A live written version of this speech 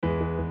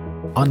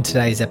On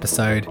today's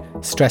episode,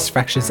 stress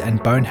fractures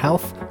and bone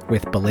health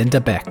with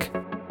Belinda Beck.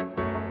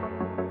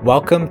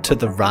 Welcome to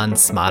the Run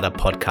Smarter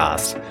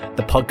podcast,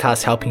 the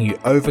podcast helping you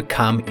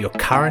overcome your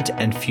current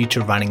and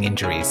future running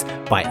injuries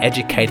by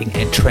educating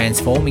and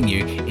transforming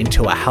you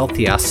into a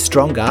healthier,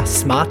 stronger,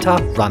 smarter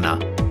runner.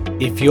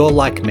 If you're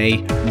like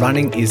me,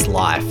 running is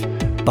life,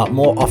 but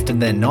more often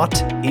than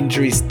not,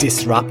 injuries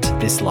disrupt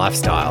this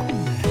lifestyle.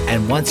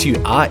 And once you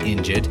are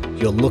injured,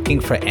 you're looking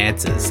for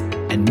answers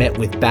and met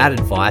with bad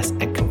advice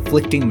and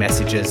conflicting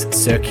messages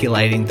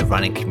circulating the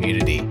running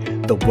community.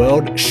 The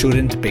world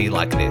shouldn't be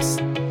like this.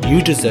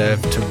 You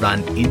deserve to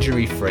run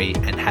injury-free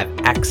and have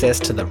access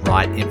to the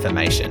right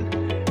information.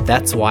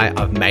 That's why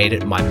I've made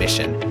it my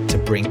mission to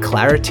bring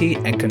clarity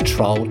and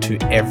control to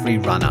every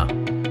runner.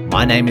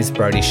 My name is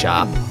Brodie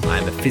Sharp. I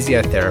am a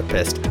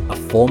physiotherapist, a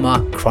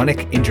former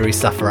chronic injury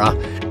sufferer,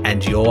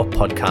 and your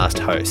podcast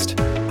host.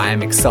 I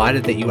am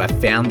excited that you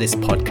have found this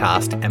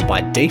podcast and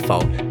by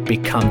default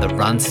become the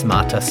Run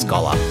Smarter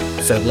Scholar.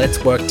 So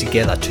let's work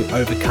together to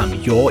overcome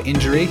your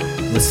injury,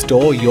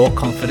 restore your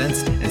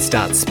confidence, and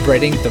start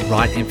spreading the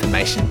right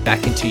information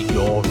back into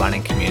your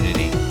running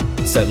community.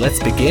 So let's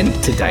begin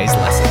today's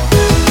lesson.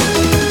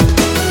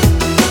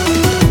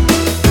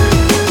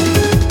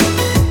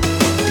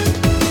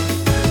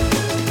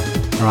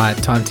 All right,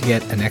 time to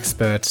get an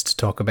expert to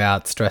talk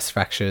about stress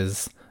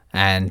fractures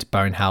and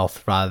bone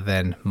health rather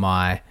than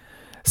my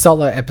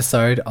solo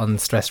episode on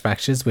stress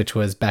fractures, which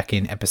was back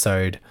in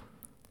episode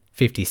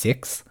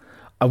 56.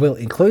 I will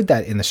include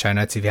that in the show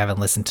notes if you haven't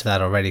listened to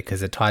that already,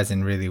 because it ties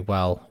in really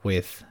well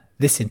with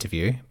this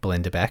interview,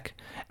 Belinda Beck,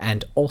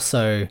 and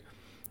also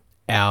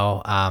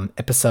our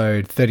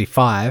episode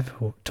 35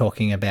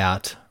 talking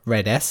about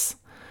Red S.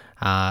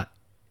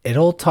 It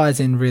all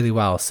ties in really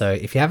well. So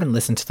if you haven't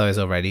listened to those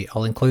already,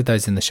 I'll include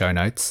those in the show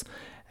notes,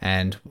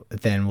 and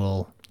then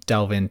we'll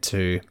delve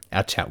into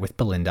our chat with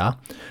Belinda,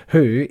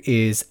 who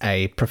is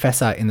a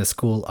professor in the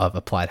School of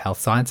Applied Health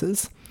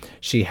Sciences.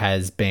 She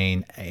has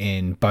been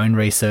in bone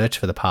research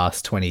for the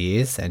past 20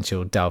 years, and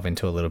she'll delve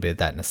into a little bit of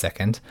that in a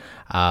second.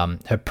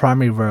 Her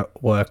primary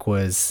work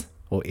was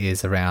or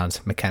is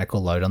around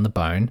mechanical load on the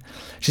bone.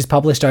 She's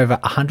published over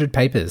 100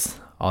 papers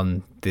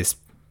on this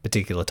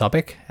particular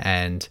topic,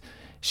 and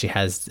she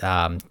has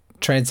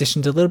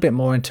transitioned a little bit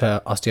more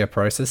into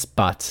osteoporosis,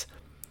 but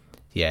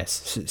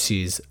yes,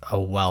 she's a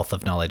wealth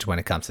of knowledge when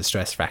it comes to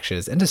stress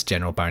fractures and just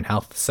general bone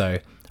health. So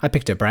I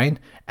picked her brain,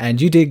 and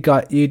you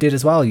did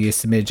as well. You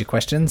submitted your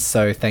questions,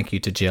 so thank you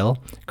to Jill,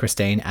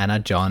 Christine, Anna,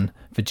 John,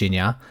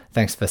 Virginia.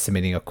 Thanks for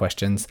submitting your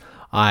questions.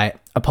 I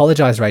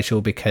apologize,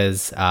 Rachel,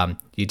 because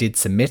you did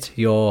submit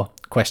your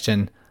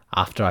question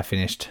after I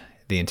finished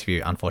the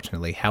interview,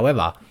 unfortunately.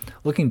 However,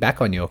 looking back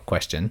on your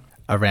question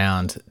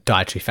around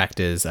dietary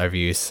factors,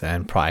 overuse,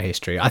 and prior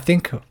history, I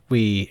think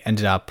we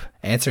ended up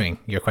answering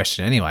your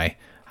question anyway.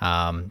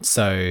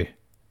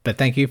 But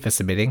thank you for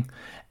submitting.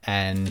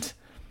 And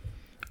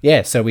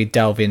yeah, so we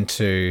delve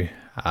into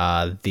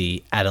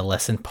the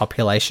adolescent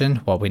population,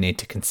 what we need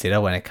to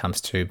consider when it comes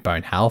to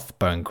bone health,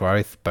 bone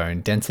growth, bone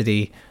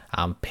density,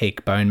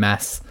 peak bone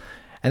mass.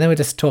 And then we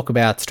just talk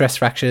about stress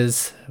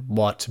fractures,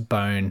 what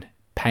bone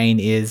pain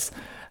is,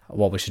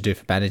 what we should do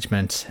for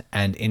management,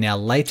 and in our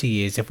later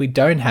years, if we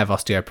don't have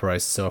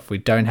osteoporosis or if we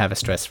don't have a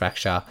stress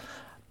fracture,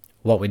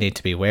 what we need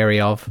to be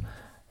wary of.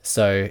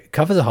 So it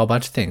covers a whole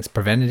bunch of things: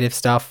 preventative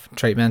stuff,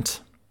 treatment,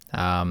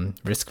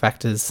 risk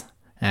factors,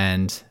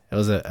 and it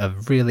was a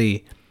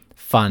really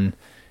fun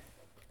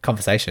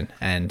conversation.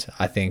 And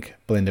I think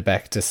Belinda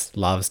Beck just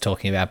loves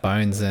talking about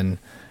bones, and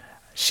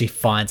she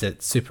finds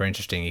it super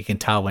interesting. You can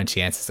tell when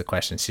she answers the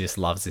question, she just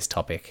loves this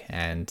topic,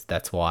 and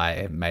that's why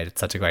it made it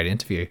such a great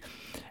interview.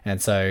 And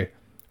so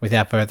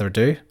without further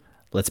ado,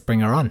 let's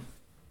bring her on.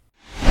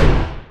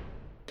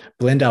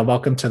 Belinda,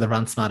 welcome to the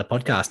Run Smarter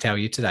podcast. How are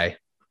you today?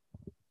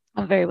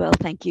 I'm very well,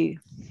 thank you.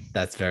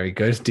 That's very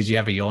good. Did you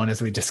have a yawn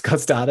as we just got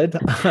started?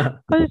 I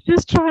was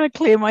just trying to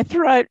clear my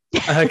throat.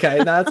 Okay,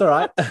 no, that's all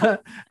right.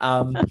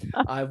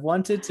 I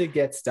wanted to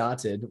get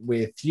started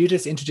with you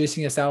just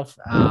introducing yourself,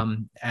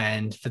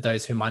 and for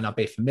those who might not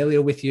be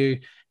familiar with you,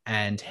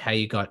 and how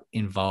you got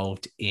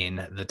involved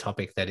in the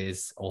topic that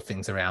is all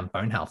things around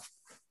bone health.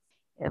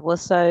 Well,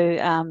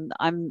 so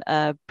I'm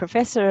a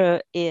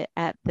professor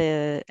at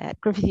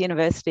Griffith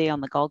University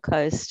on the Gold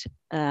Coast,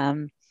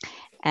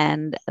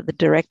 and the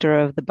director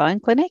of the Bone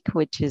Clinic,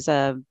 which is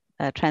a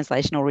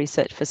translational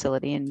research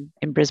facility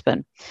in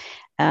Brisbane,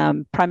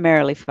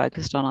 primarily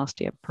focused on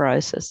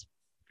osteoporosis.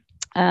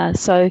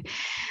 So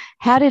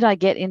how did I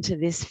get into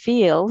this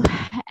field?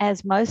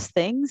 As most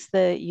things,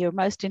 you're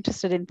most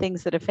interested in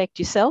things that affect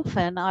yourself.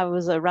 And I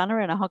was a runner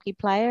and a hockey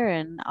player,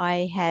 and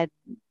I had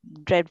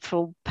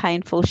dreadful,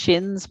 painful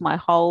shins my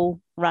whole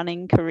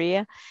running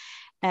career.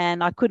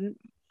 And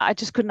I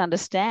just couldn't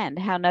understand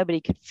how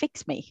nobody could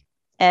fix me.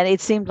 And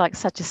it seemed like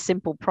such a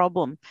simple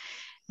problem.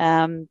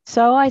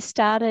 So I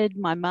started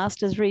my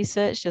master's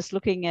research just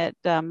looking at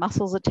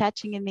muscles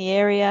attaching in the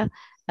area,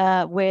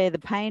 where the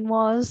pain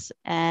was,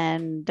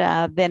 and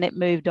then it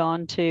moved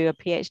on to a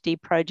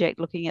PhD project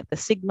looking at the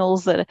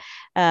signals that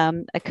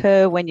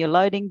occur when you're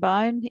loading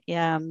bone,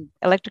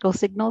 electrical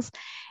signals.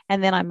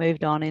 And then I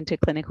moved on into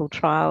clinical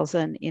trials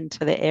and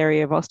into the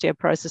area of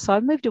osteoporosis. So I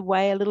moved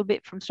away a little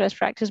bit from stress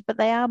fractures, but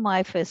they are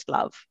my first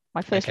love,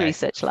 my first Okay.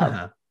 research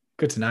love.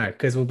 Good to know,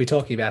 because we'll be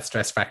talking about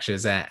stress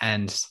fractures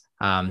and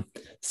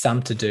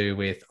some to do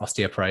with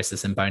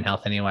osteoporosis and bone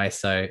health anyway.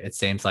 So it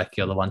seems like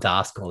you're the one to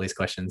ask all these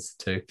questions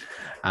too.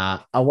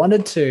 I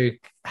wanted to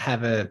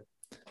have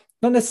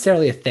not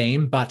necessarily a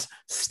theme, but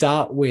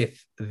start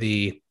with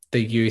the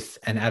youth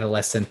and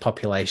adolescent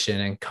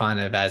population, and kind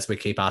of, as we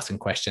keep asking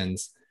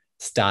questions,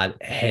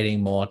 start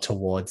heading more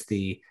towards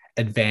the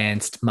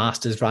advanced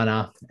masters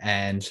runner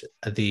and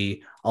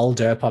the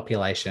older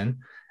population.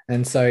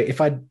 And so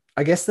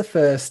I guess the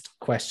first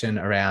question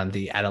around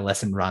the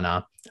adolescent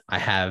runner I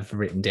have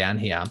written down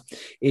here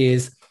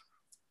is,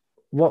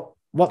 what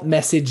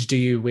message do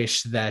you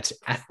wish that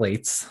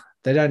athletes,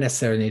 they don't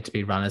necessarily need to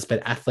be runners,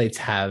 but athletes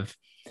have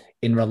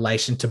in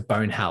relation to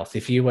bone health?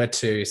 If you were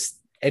to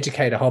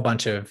educate a whole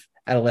bunch of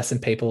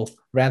adolescent people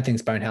around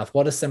things bone health,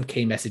 what are some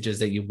key messages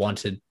that you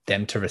wanted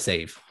them to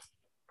receive?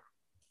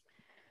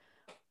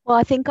 Well,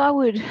 I think I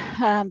would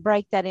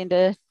break that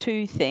into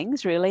two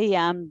things, really.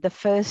 The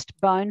first,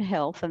 bone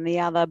health, and the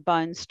other,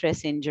 bone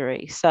stress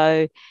injury.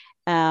 So,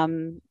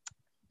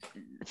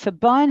 for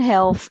bone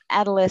health,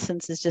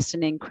 adolescence is just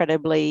an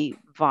incredibly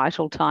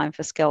vital time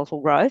for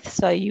skeletal growth.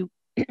 So you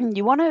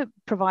you want to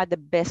provide the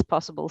best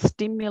possible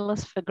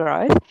stimulus for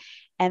growth,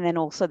 and then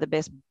also the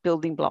best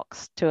building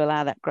blocks to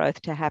allow that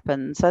growth to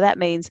happen. So that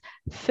means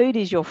food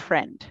is your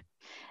friend.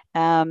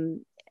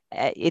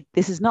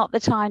 This is not the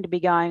time to be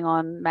going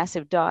on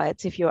massive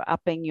diets if you're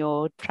upping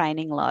your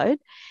training load.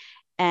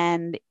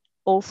 And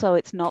also,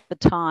 it's not the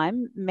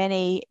time.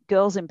 Many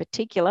girls in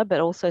particular,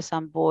 but also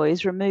some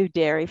boys, remove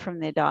dairy from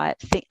their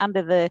diet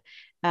under the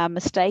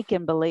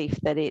mistaken belief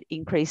that it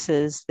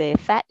increases their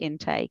fat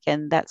intake.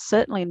 And that's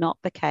certainly not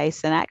the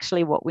case. And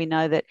actually, what we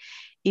know that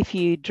if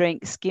you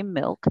drink skim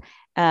milk,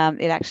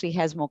 it actually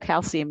has more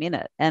calcium in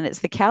it. And it's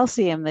the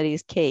calcium that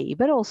is key,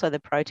 but also the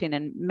protein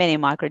and many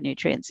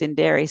micronutrients in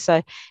dairy.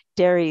 So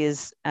dairy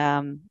is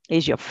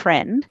your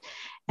friend.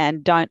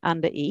 And don't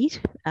undereat,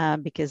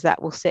 because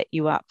that will set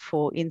you up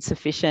for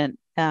insufficient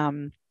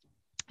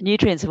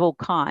nutrients of all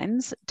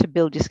kinds to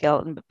build your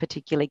skeleton, but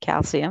particularly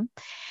calcium.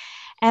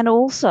 And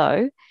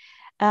also,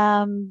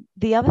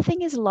 the other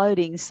thing is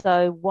loading.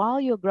 So while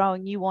you're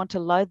growing, you want to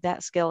load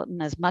that skeleton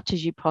as much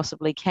as you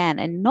possibly can,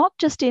 and not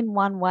just in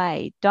one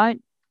way.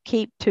 Don't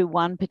keep to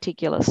one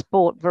particular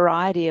sport.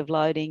 Variety of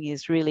loading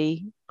is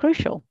really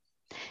crucial,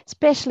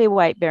 especially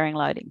weight-bearing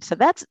loading. So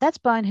that's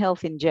bone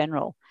health in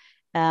general.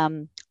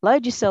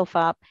 Load yourself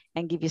up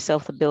and give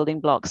yourself the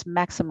building blocks.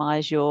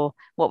 Maximize your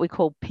what we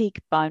call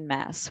peak bone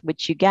mass,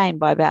 which you gain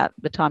by about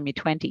the time you're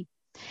 20.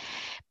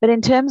 But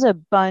in terms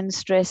of bone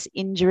stress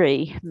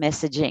injury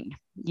messaging,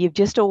 you've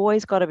just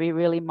always got to be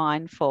really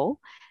mindful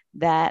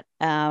that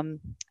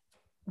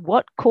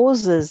what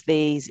causes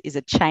these is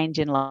a change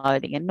in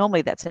loading. And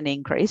normally that's an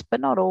increase,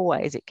 but not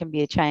always. It can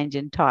be a change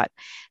in type.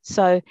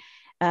 So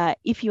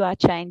if you are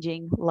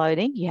changing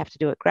loading, you have to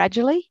do it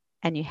gradually,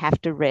 and you have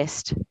to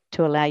rest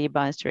to allow your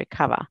bones to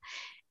recover.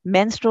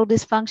 Menstrual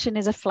dysfunction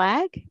is a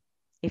flag.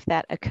 If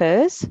that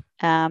occurs,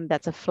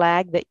 that's a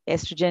flag that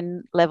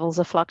estrogen levels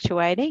are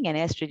fluctuating, and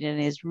estrogen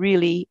is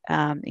really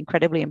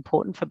incredibly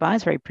important for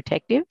bones, very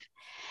protective.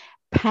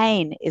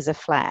 Pain is a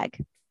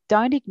flag.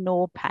 Don't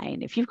ignore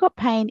pain. If you've got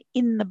pain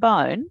in the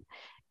bone,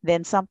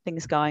 then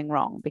something's going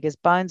wrong, because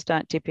bones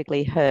don't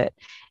typically hurt.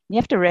 You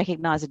have to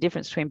recognize the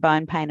difference between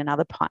bone pain and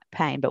other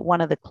pain, but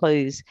one of the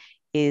clues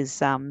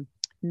is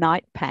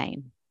night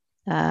pain,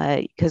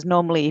 because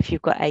normally if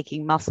you've got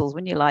aching muscles,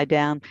 when you lie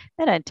down,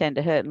 they don't tend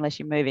to hurt unless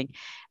you're moving.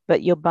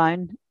 But your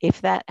bone,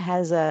 if that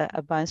has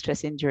a bone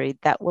stress injury,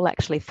 that will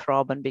actually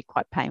throb and be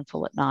quite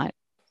painful at night.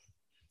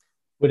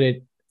 Would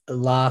it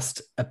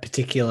last a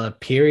particular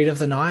period of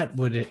the night?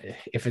 Would it,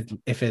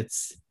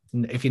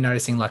 if you're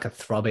noticing like a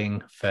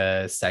throbbing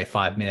for say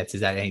 5 minutes,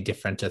 is that any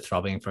different to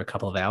throbbing for a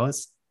couple of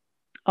hours?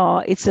 Oh,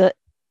 it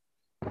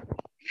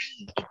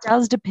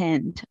does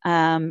depend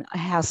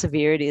how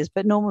severe it is,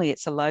 but normally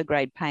it's a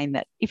low-grade pain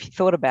that, if you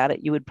thought about it,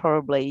 you would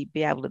probably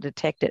be able to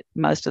detect it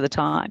most of the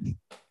time.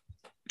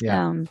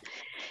 Yeah.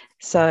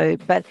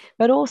 But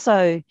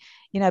also,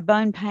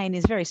 bone pain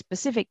is very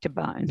specific to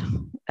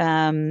bone,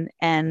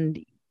 and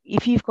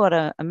if you've got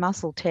a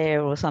muscle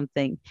tear or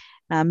something,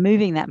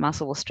 moving that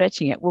muscle or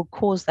stretching it will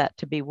cause that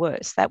to be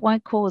worse. That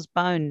won't cause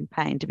bone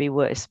pain to be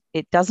worse.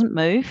 It doesn't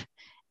move,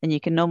 and you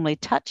can normally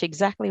touch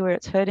exactly where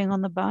it's hurting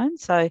on the bone.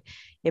 So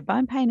your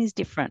bone pain is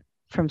different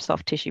from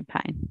soft tissue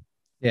pain.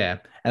 Yeah.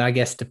 And I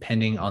guess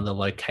depending on the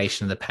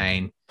location of the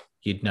pain,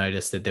 you'd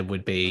notice that there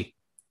would be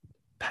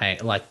pain,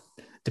 like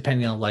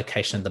depending on the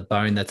location of the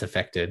bone that's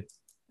affected,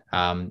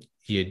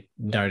 you'd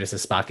notice a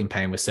sparking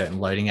pain with certain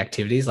loading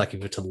activities. Like if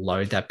you were to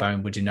load that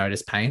bone, would you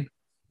notice pain?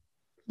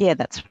 Yeah,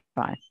 that's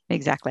right.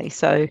 Exactly.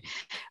 So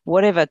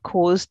whatever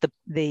caused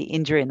the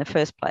injury in the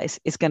first place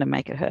is going to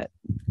make it hurt.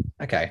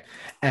 Okay.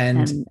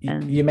 And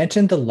And you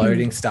mentioned the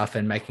loading stuff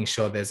and making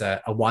sure there's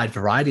a wide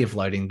variety of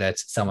loading that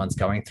someone's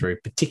going through,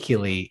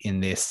 particularly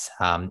in this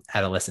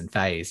adolescent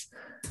phase.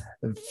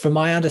 From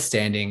my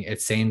understanding,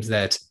 it seems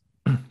that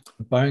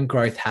bone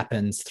growth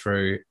happens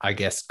through, I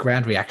guess,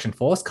 ground reaction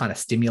force kind of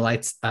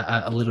stimulates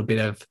a little bit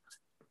of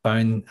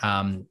bone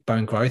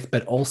growth,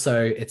 but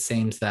also it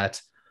seems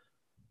that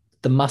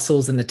the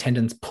muscles and the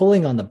tendons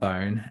pulling on the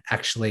bone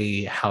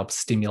actually helps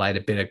stimulate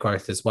a bit of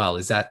growth as well.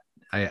 Is that,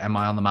 am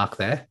I on the mark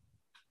there?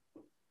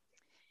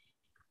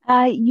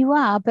 you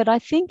are, but I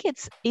think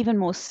it's even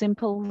more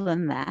simple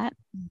than that.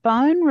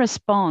 Bone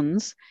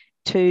responds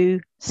to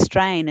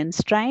strain, and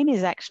strain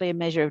is actually a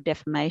measure of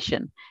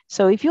deformation.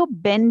 So if you're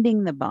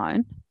bending the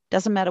bone,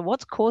 doesn't matter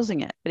what's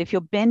causing it, but if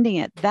you're bending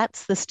it,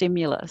 that's the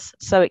stimulus.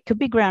 So it could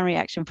be ground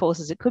reaction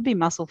forces, it could be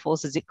muscle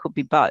forces, it could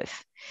be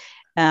both.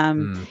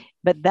 Um, Hmm.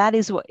 but that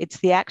is what it's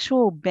the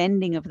actual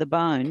bending of the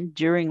bone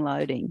during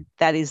loading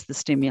that is the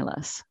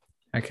stimulus.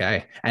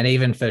 Okay. And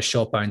even for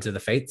short bones of the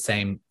feet,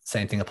 same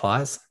thing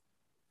applies.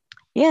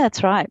 Yeah,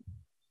 that's right.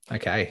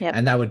 Okay. Yep.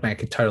 And that would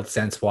make a total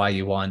sense why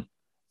you want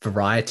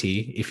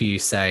variety. If you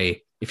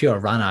say, if you're a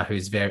runner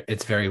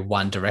it's very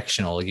one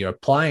directional, you're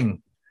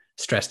applying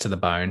stress to the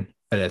bone,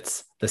 but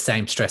it's the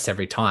same stress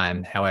every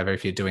time. However,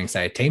 if you're doing,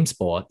 say, a team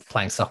sport,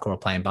 playing soccer or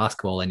playing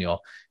basketball, and you're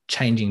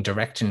changing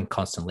direction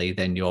constantly,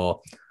 then you're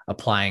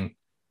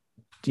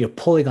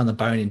pulling on the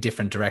bone in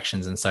different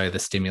directions. And so the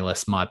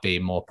stimulus might be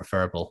more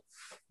preferable.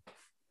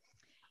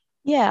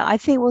 Yeah, I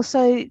think, well,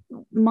 so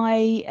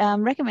my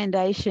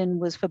recommendation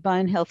was for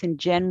bone health in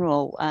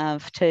general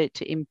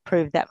to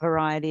improve that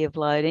variety of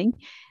loading.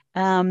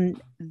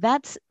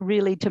 That's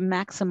really to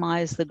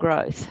maximize the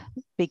growth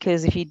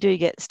because if you do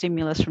get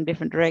stimulus from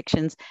different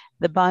directions,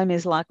 the bone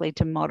is likely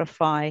to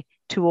modify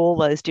to all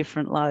those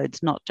different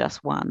loads, not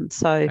just one.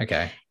 So,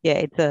 Okay.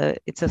 yeah,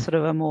 it's a sort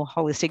of a more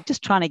holistic,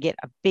 just trying to get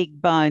a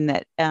big bone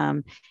that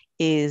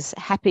is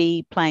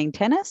happy playing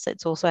tennis.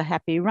 It's also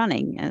happy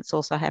running, and it's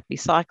also happy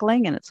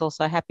cycling, and it's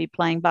also happy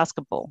playing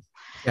basketball.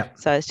 Yeah.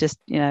 So it's just,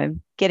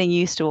 getting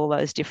used to all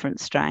those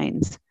different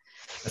strains.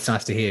 That's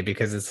nice to hear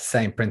because it's the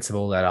same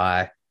principle that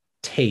I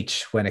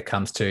teach when it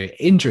comes to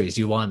injuries.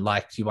 You want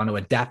to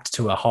adapt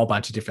to a whole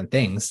bunch of different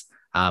things.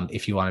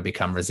 If you want to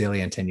become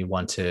resilient and you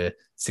want to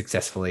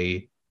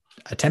successfully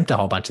attempt a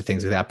whole bunch of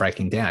things without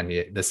breaking down,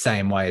 the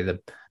same way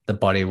the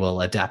body will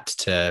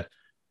adapt to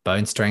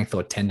bone strength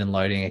or tendon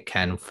loading, it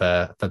can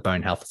for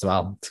bone health as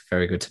well. It's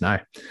very good to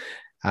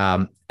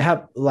know.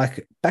 How,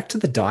 like, back to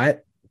the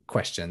diet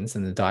questions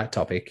and the diet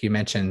topic, you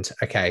mentioned,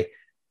 okay,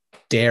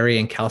 dairy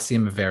and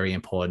calcium are very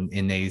important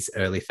in these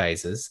early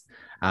phases.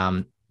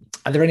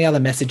 Are there any other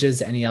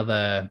messages, any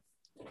other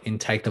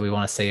intake that we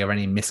want to see, or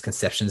any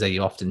misconceptions that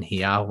you often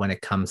hear when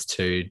it comes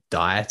to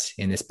diet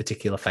in this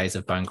particular phase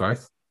of bone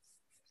growth?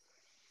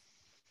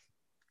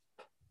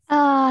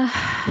 Uh,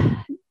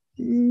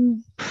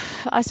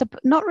 I suppose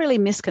not really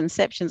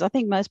misconceptions. I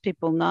think most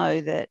people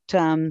know that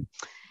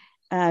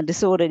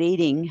disordered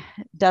eating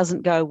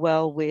doesn't go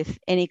well with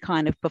any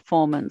kind of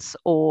performance,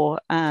 or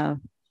and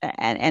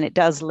it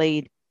does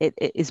lead. It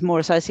is more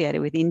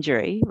associated with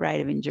injury,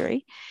 rate of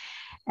injury.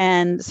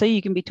 And so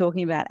you can be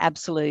talking about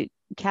absolute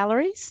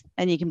calories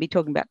and you can be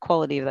talking about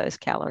quality of those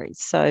calories.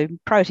 So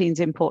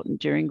protein's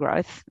important during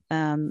growth,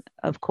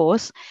 of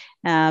course,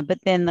 but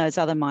then those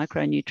other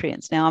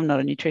micronutrients. Now, I'm not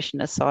a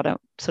nutritionist, so I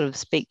don't sort of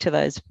speak to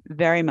those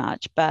very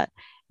much, but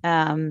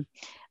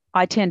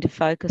I tend to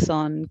focus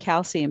on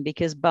calcium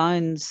because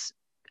bones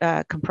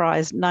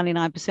comprise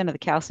 99% of the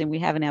calcium we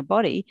have in our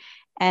body,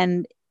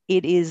 and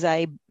it is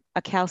a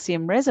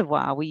calcium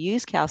reservoir. We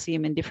use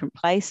calcium in different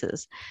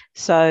places.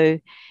 So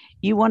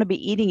you want to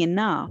be eating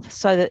enough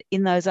so that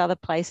in those other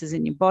places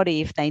in your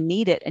body, if they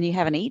need it and you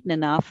haven't eaten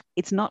enough,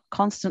 you're not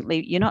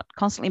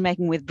constantly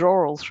making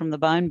withdrawals from the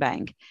bone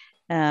bank.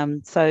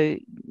 So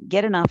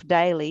get enough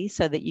daily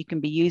so that you can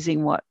be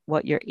using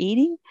what you're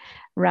eating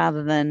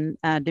rather than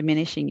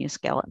diminishing your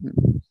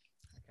skeleton.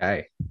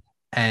 Okay.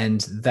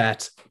 And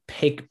that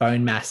peak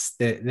bone mass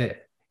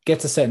that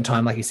gets a certain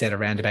time, like you said,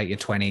 around about your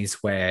 20s,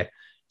 where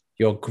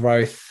your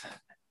growth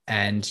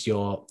and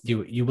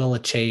you will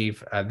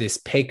achieve this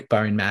peak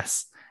bone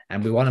mass.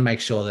 And we want to make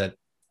sure that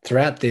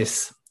throughout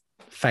this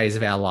phase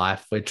of our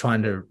life, we're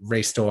trying to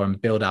restore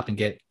and build up and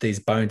get these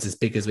bones as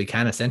big as we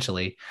can,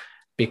 essentially,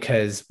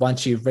 because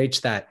once you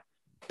reach that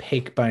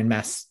peak bone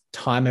mass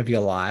time of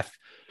your life,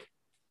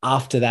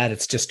 after that,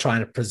 it's just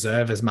trying to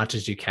preserve as much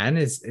as you can.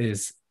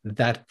 Is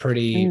that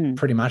pretty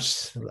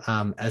much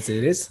as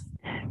it is?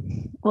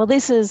 Well,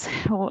 this is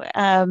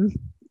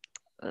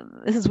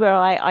where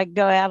I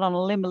go out on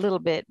a limb a little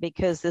bit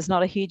because there's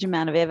not a huge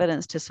amount of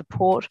evidence to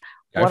support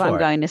Go what I'm for it.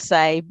 going to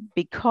say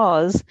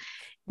because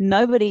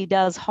nobody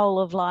does whole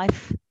of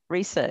life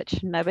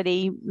research.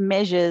 Nobody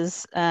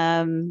measures,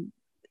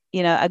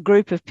 a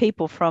group of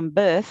people from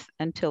birth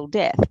until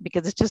death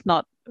because it's just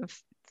not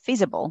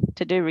feasible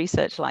to do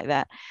research like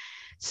that.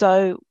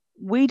 So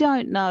we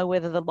don't know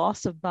whether the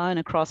loss of bone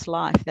across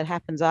life that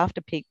happens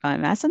after peak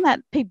bone mass, and that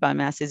peak bone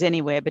mass is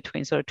anywhere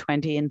between sort of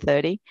 20 and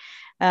 30,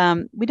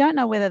 we don't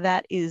know whether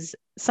that is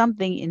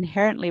something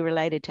inherently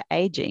related to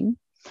aging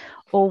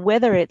or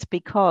whether it's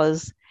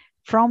because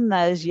from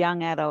those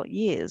young adult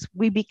years,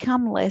 we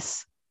become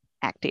less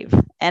active.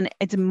 And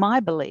it's my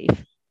belief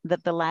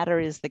that the latter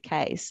is the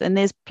case. And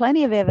there's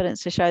plenty of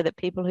evidence to show that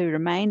people who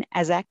remain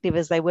as active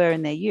as they were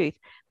in their youth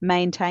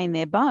maintain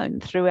their bone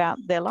throughout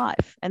their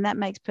life. And that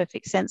makes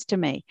perfect sense to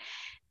me.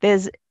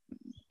 There's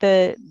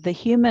the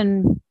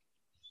human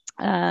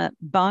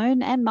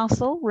bone and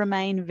muscle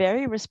remain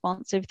very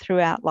responsive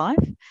throughout life.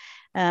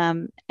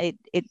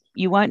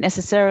 You won't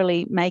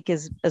necessarily make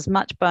as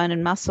much bone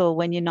and muscle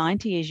when you're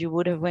 90 as you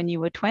would have when you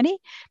were 20,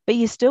 but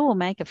you still will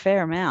make a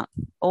fair amount,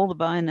 all the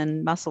bone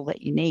and muscle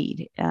that you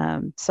need.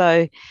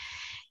 So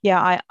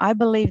yeah, I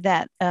believe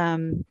that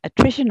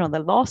attrition or the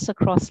loss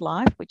across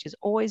life, which has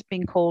always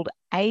been called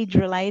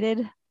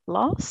age-related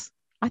loss,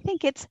 I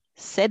think it's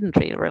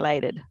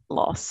sedentary-related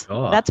loss.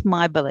 Oh. That's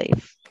my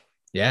belief.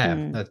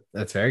 Yeah,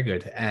 that's very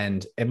good.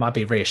 And it might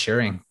be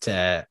reassuring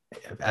to,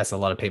 as a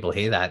lot of people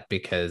hear that,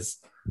 because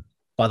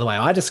by the way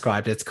I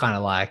described it, it's kind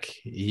of like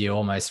you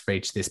almost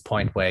reach this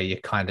point where you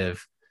kind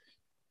of,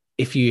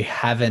 if you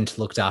haven't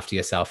looked after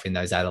yourself in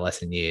those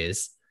adolescent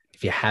years,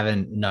 if you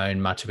haven't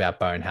known much about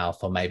bone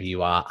health, or maybe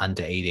you are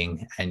under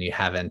eating and you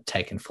haven't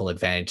taken full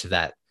advantage of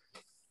that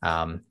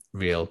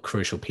real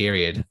crucial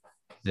period,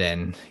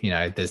 then,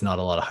 there's not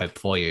a lot of hope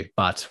for you.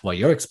 But what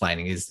you're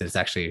explaining is there's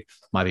actually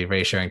might be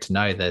reassuring to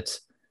know that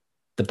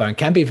the bone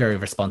can be very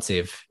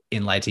responsive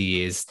in later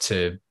years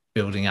to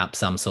building up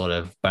some sort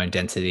of bone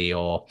density,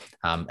 or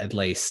at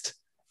least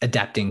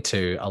adapting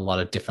to a lot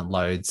of different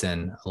loads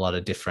and a lot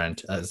of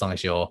different, as long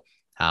as you're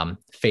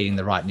feeding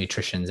the right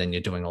nutritions and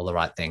you're doing all the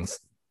right things.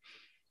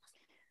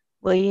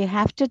 Well, you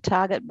have to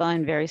target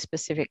bone very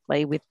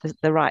specifically with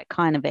the right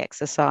kind of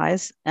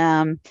exercise.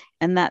 And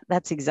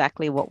that's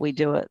exactly what we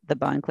do at the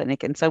Bone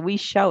Clinic. And so we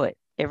show it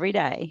every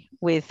day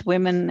with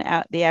women.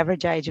 The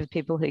average age of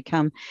people who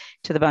come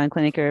to the Bone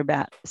Clinic are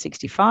about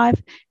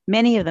 65.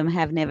 Many of them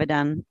have never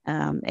done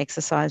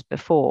exercise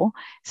before.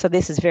 So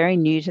this is very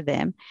new to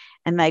them.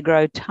 And they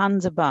grow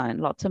tons of bone,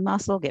 lots of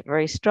muscle, get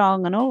very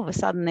strong. And all of a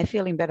sudden, they're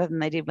feeling better than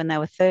they did when they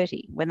were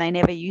 30, when they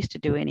never used to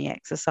do any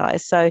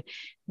exercise. So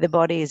the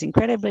body is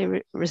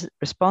incredibly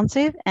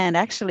responsive. And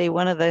actually,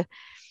 one of the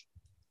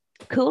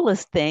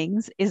coolest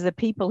things is the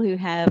people who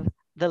have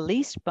the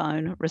least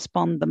bone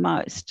respond the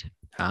most.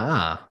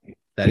 Ah,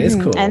 that is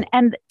cool.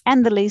 And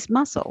the least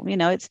muscle.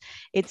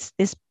 It's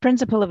this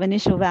principle of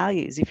initial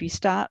values. If you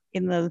start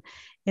in the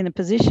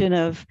position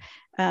of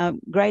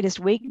greatest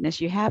weakness,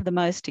 you have the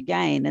most to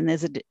gain, and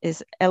there's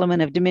this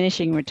element of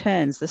diminishing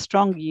returns. The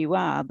stronger you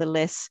are, the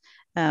less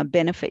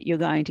benefit you're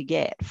going to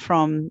get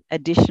from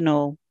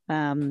additional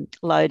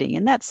loading.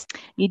 And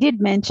you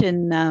did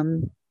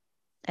mention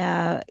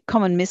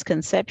common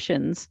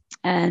misconceptions,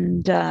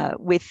 and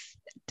with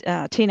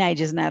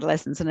teenagers and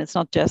adolescents, and it's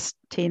not just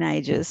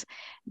teenagers,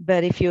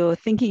 but if you're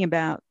thinking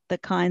about the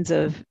kinds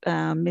of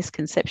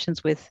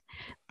misconceptions with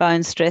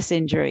bone stress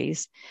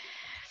injuries,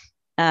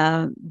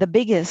 the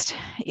biggest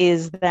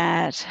is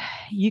that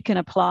you can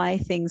apply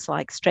things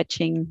like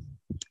stretching,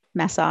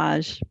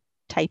 massage,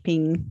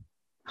 taping,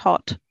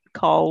 hot,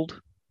 cold,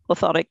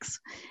 orthotics,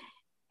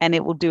 and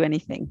it will do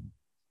anything.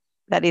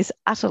 That is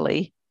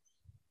utterly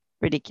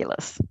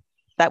ridiculous.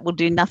 That will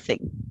do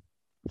nothing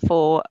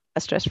for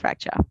a stress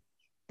fracture.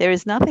 There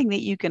is nothing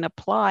that you can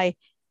apply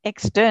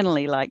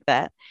externally like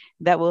that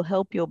will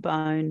help your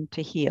bone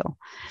to heal.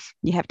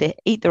 You have to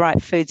eat the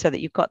right food so that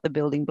you've got the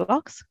building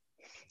blocks,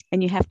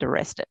 and you have to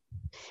rest it.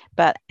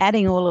 But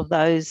adding all of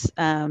those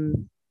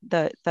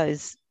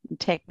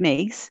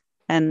techniques,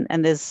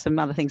 and there's some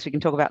other things we can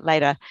talk about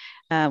later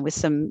with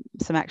some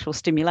actual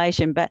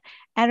stimulation, but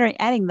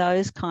adding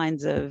those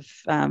kinds of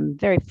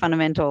very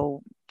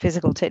fundamental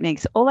physical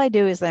techniques, all they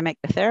do is they make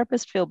the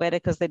therapist feel better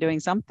because they're doing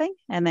something,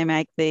 and they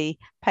make the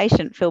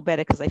patient feel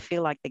better because they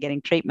feel like they're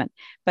getting treatment.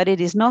 But it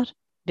is not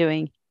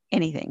doing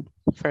anything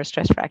for a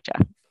stress fracture.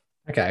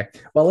 Okay,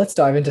 well, let's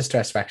dive into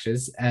stress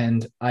fractures.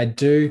 And I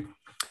do,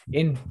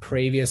 in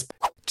previous...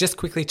 Just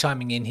quickly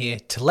chiming in here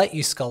to let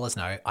you scholars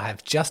know, I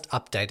have just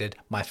updated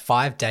my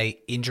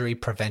 5-day injury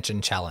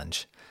prevention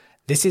challenge.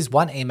 This is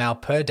 1 email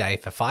per day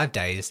for 5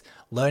 days,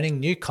 learning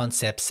new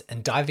concepts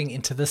and diving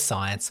into the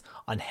science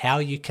on how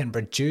you can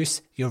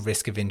reduce your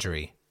risk of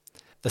injury.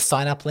 The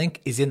sign up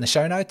link is in the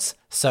show notes,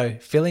 so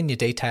fill in your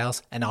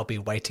details and I'll be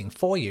waiting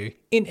for you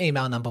in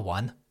email number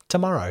 1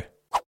 tomorrow.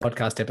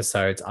 Podcast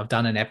episodes, I've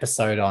done an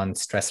episode on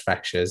stress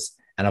fractures,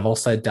 and I've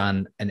also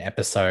done an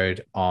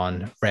episode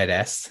on Red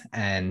S,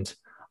 and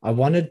I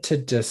wanted to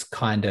just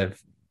kind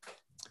of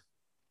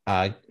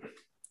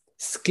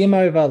skim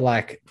over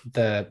like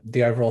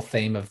the overall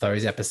theme of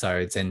those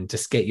episodes and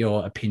just get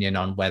your opinion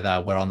on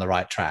whether we're on the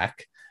right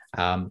track.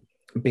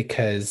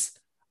 Because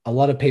a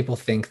lot of people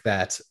think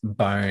that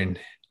bone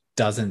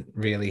doesn't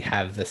really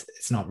have this,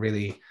 it's not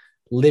really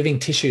living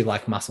tissue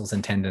like muscles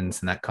and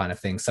tendons and that kind of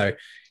thing. So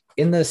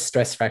in the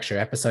stress fracture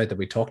episode that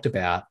we talked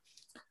about,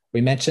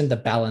 we mentioned the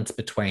balance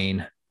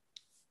between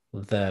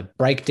the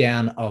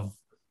breakdown of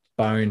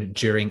bone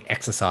during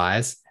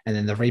exercise and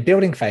then the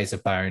rebuilding phase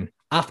of bone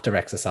after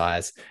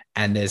exercise.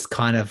 And there's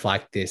kind of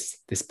like this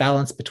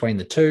balance between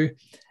the two.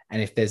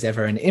 And if there's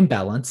ever an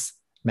imbalance,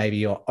 maybe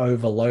you're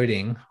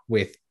overloading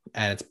with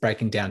and it's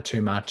breaking down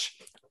too much,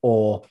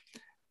 or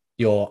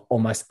you're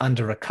almost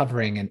under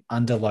recovering and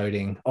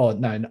underloading, or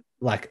no,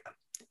 like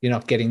you're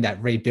not getting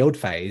that rebuild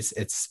phase.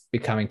 It's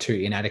becoming too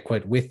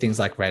inadequate with things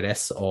like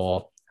RED-S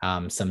or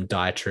some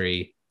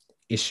dietary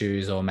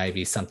issues, or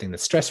maybe something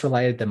that's stress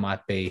related that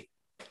might be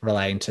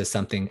relating to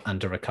something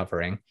under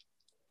recovering.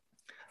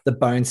 The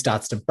bone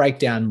starts to break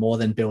down more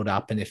than build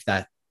up. And if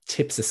that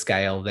tips a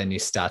scale, then you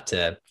start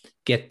to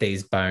get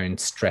these bone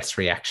stress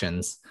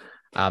reactions.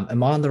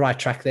 Am I on the right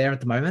track there at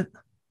the moment?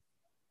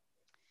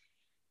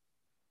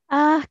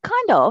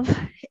 Kind of.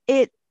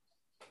 It.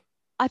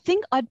 I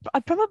think I'd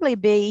probably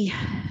be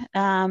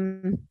a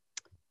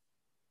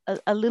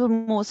little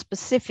more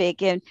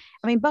specific. And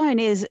I mean, bone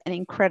is an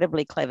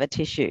incredibly clever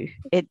tissue.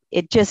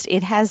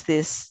 It has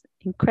this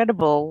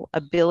incredible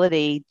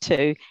ability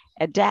to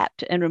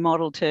adapt and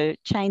remodel to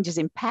changes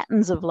in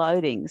patterns of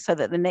loading, so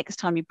that the next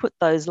time you put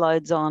those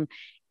loads on,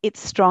 it's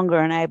stronger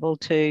and able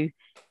to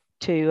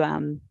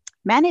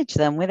manage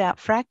them without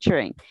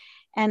fracturing.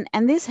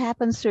 And this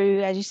happens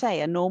through, as you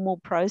say, a normal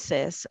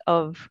process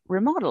of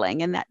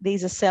remodeling, and that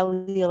these are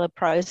cellular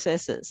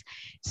processes.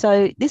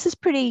 So this is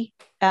pretty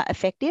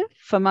effective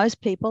for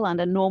most people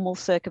under normal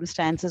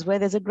circumstances where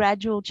there's a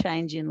gradual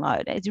change in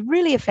load. It's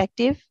really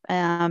effective.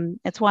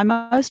 That's why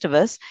most of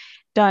us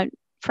don't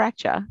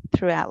fracture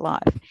throughout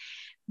life.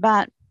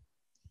 But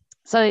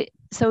so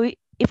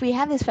if we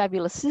have this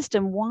fabulous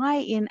system, why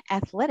in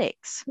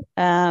athletics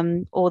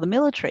or the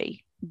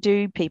military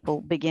do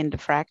people begin to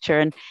fracture?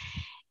 And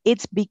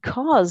it's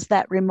because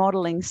that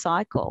remodeling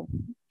cycle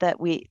that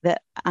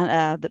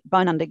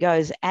bone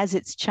undergoes as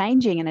it's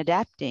changing and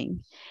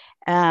adapting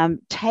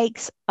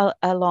takes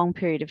a long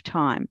period of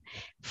time.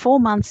 4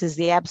 months is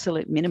the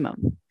absolute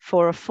minimum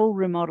for a full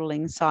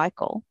remodeling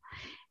cycle.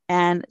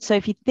 And so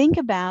if you think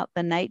about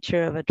the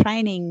nature of a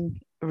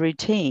training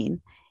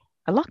routine,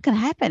 a lot can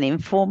happen in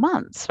 4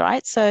 months,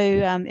 right? So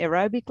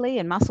aerobically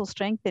and muscle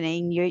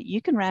strengthening,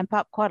 you can ramp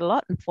up quite a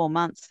lot in 4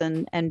 months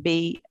and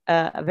be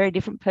a very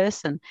different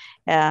person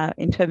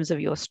in terms of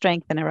your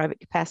strength and aerobic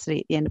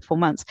capacity at the end of 4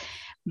 months.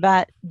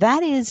 But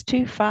that is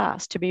too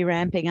fast to be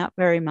ramping up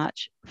very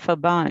much for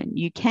bone.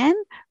 You can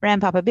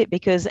ramp up a bit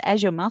because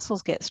as your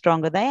muscles get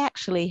stronger, they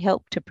actually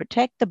help to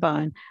protect the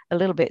bone a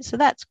little bit. So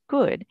that's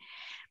good.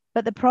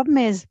 But the problem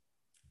is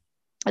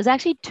there's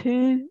actually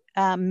two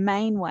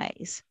main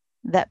ways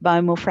that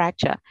bone will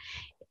fracture.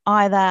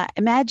 Either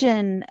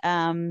imagine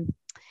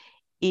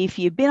if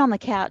you've been on the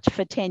couch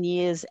for 10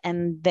 years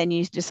and then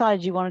you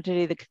decided you wanted to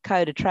do the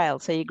Kokoda Trail.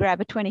 So you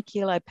grab a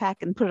 20-kilo pack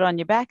and put it on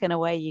your back and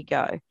away you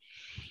go.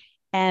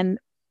 And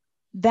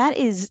that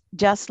is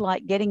just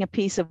like getting a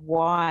piece of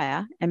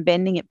wire and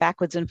bending it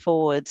backwards and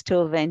forwards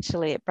till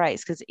eventually it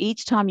breaks, because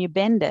each time you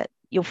bend it,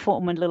 you'll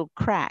form a little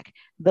crack.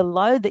 The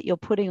load that you're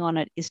putting on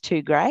it is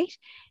too great.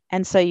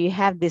 And so you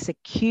have this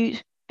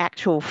acute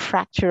actual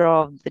fracture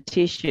of the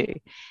tissue.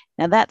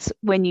 Now that's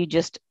when you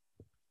just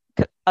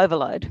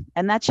overload,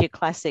 and that's your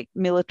classic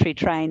military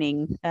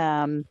training.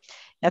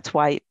 That's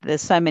why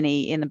there's so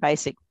many in the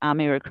basic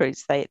army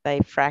recruits, they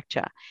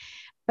fracture.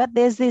 But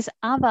there's this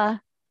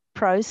other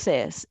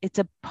process. It's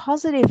a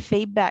positive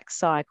feedback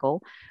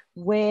cycle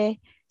where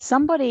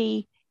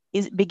somebody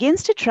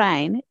begins to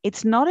train.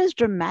 It's not as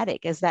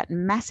dramatic as that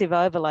massive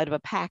overload of a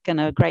pack and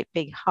a great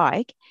big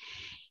hike.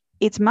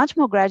 It's much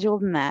more gradual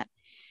than that.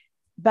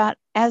 But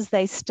as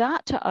they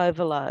start to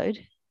overload,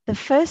 the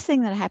first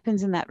thing that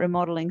happens in that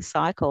remodeling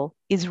cycle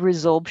is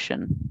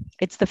resorption.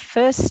 It's the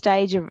first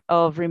stage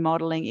of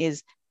remodeling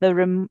is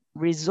the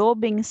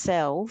resorbing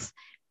cells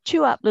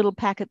chew up little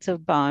packets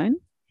of bone.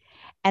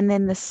 And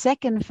then the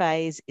second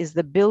phase is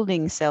the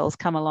building cells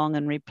come along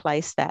and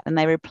replace that. And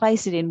they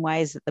replace it in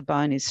ways that the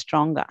bone is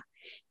stronger.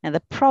 Now,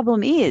 the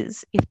problem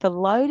is if the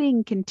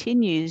loading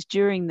continues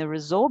during the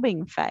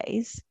resorbing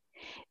phase,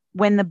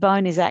 when the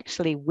bone is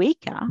actually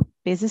weaker,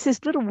 because there's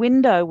this little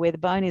window where the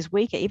bone is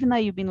weaker, even though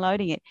you've been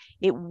loading it,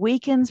 it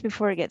weakens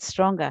before it gets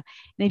stronger.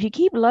 And if you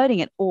keep loading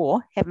it,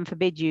 or heaven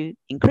forbid you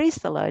increase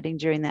the loading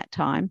during that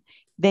time,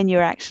 then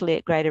you're actually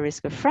at greater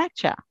risk of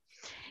fracture.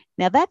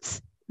 Now,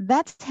 that's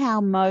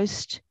how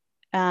most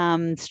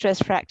stress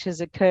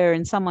fractures occur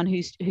in someone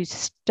who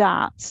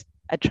starts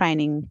a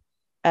training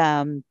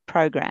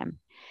program.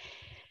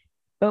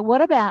 But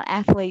what about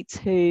athletes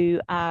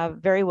who are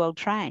very well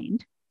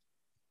trained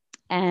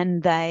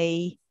and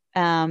they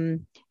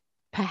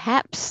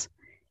perhaps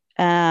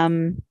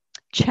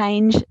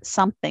change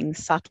something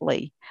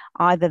subtly?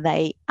 Either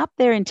they up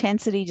their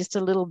intensity just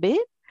a little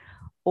bit,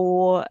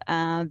 or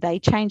they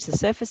change the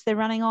surface they're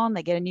running on,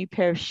 they get a new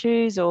pair of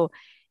shoes, or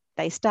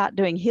they start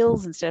doing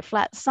hills instead of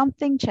flat.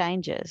 Something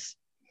changes.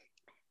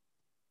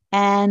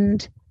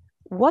 And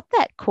what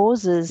that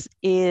causes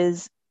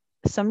is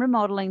some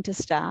remodeling to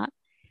start.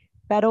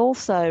 But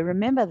also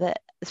remember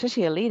that,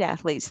 especially elite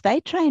athletes, they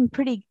train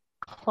pretty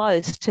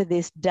close to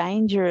this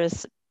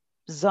dangerous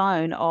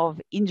zone of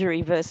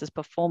injury versus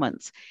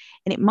performance,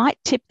 and it might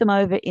tip them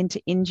over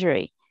into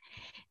injury.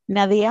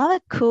 Now, the other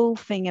cool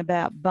thing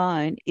about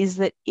bone is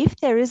that if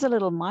there is a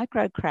little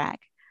micro crack,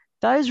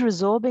 those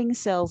resorbing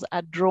cells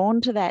are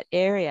drawn to that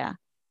area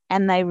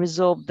and they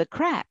resorb the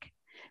crack.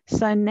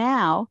 So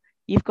now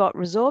you've got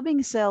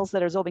resorbing cells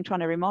that are resorbing, trying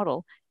to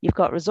remodel. You've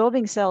got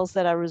resorbing cells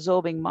that are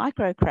resorbing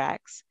micro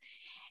cracks.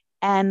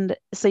 And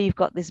so you've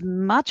got this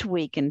much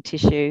weakened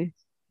tissue,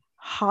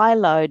 high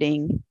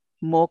loading,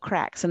 more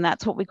cracks. And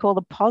that's what we call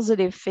the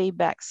positive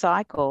feedback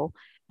cycle.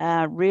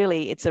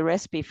 Really, it's a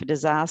recipe for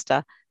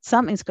disaster.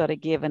 Something's got to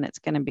give, and it's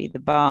going to be the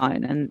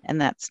bone.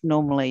 And that's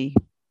normally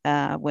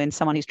when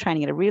someone who's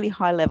training at a really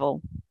high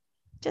level,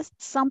 just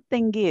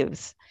something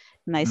gives,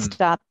 and they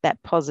start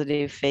that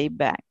positive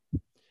feedback.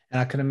 And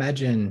I can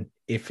imagine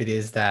if it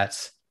is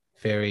that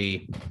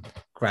very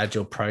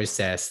gradual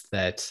process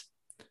that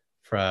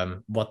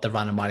from what the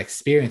runner might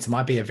experience, it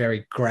might be a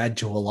very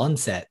gradual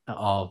onset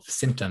of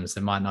symptoms.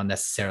 It might not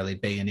necessarily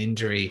be an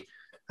injury.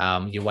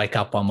 You wake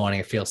up one morning,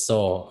 it feels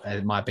sore.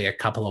 It might be a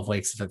couple of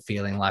weeks of it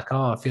feeling like,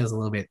 oh, it feels a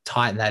little bit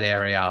tight in that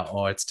area,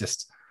 or it's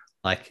just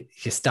like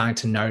you're starting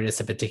to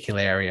notice a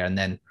particular area, and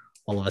then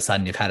all of a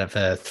sudden you've had it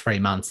for 3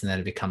 months, and then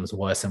it becomes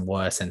worse and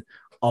worse and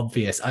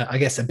obvious. I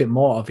guess a bit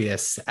more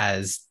obvious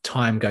as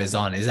time goes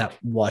on. Is that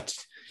what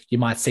you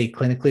might see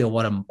clinically, or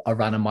what a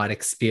runner might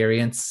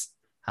experience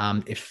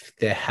if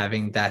they're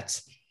having that,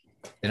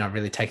 they're not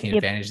really taking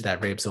advantage of that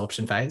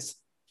reabsorption phase?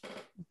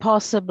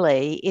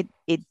 Possibly.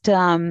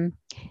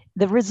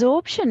 The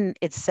resorption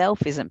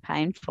itself isn't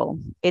painful.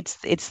 It's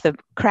the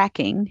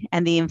cracking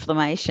and the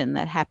inflammation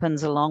that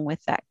happens along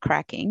with that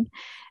cracking.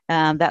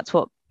 That's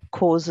what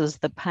causes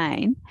the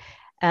pain,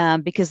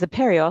 because the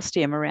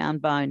periosteum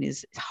around bone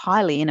is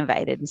highly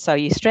innervated, and so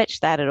you stretch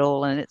that at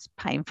all and it's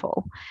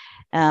painful.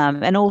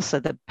 And also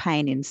the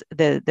pain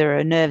there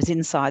are nerves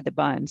inside the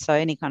bone, so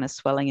any kind of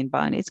swelling in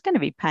bone, it's going to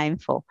be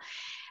painful.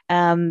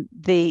 I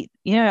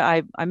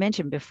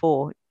mentioned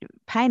before,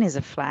 pain is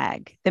a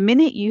flag. The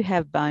minute you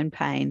have bone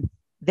pain,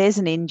 there's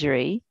an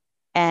injury,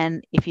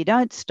 and if you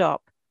don't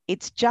stop,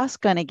 it's just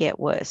going to get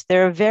worse.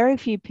 There are very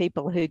few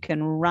people who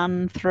can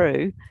run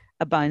through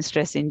a bone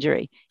stress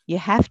injury. You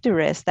have to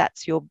rest.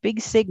 That's your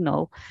big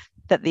signal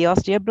that the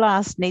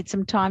osteoblast needs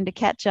some time to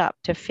catch up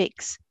to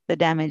fix the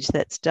damage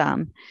that's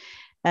done.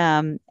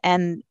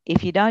 And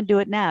if you don't do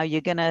it now,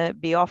 you're going to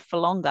be off for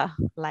longer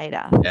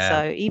later. Yeah.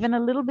 So even a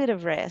little bit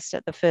of rest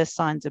at the first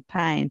signs of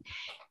pain.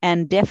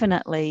 And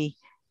definitely,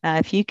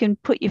 if you can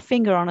put your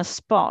finger on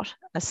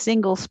a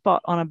single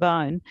spot on a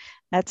bone,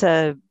 that's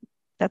a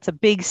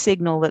big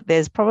signal that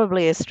there's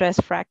probably a stress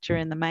fracture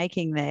in the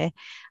making there.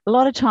 A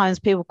lot of times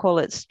people call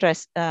it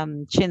stress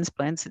shin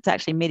splints. It's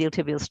actually medial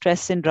tibial stress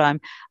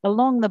syndrome.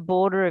 Along the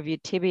border of your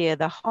tibia,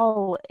 the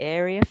whole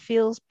area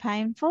feels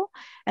painful,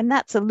 and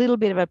that's a little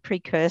bit of a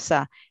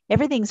precursor.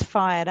 Everything's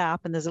fired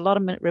up and there's a lot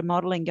of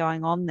remodeling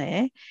going on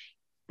there,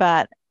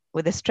 but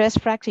with a stress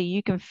fracture,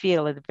 you can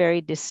feel a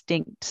very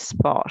distinct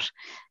spot.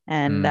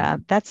 And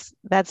that's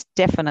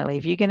definitely,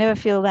 if you can ever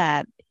feel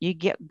that,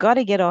 got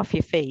to get off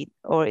your feet,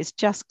 or it's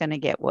just going to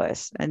get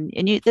worse. And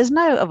there's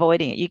no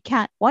avoiding it. You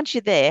can't, once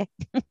you're there,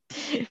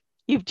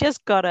 you've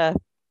just got to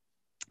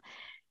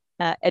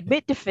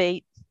admit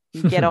defeat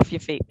and get off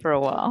your feet for a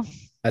while.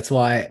 That's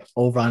why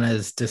all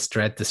runners just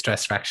dread the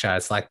stress fracture.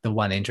 It's like the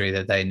one injury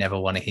that they never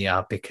want to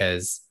hear,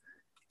 because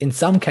in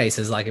some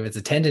cases, like if it's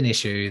a tendon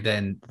issue,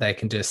 then they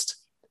can just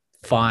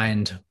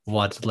find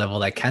what level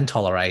they can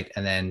tolerate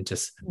and then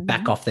just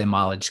back off their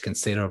mileage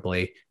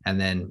considerably and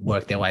then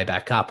work their way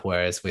back up.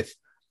 Whereas with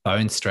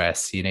bone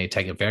stress, you need to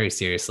take it very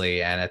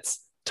seriously, and it's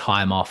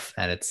time off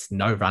and it's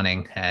no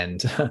running,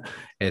 and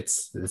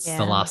it's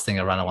the last thing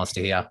a runner wants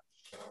to hear.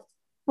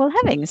 Well,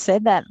 having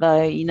said that,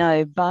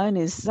 though, bone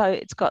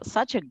it's got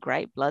such a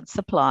great blood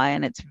supply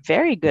and it's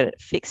very good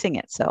at fixing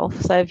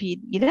itself. So if you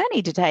don't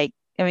need to take,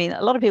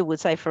 a lot of people would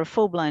say for a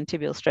full-blown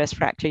tibial stress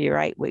fracture, you're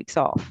 8 weeks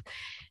off.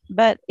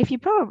 But if you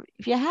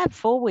have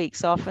 4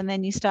 weeks off and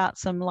then you start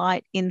some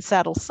light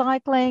in-saddle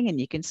cycling, and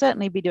you can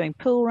certainly be doing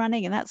pool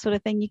running and that sort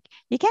of thing,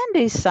 you can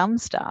do some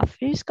stuff.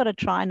 You just got to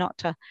try not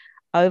to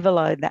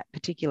overload that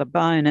particular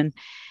bone. And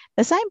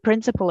the same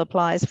principle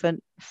applies for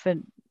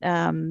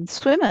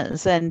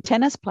swimmers and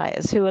tennis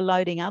players who are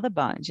loading other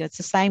bones. It's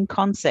the same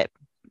concept.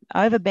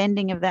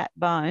 Overbending of that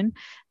bone,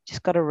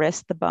 just got to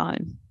rest the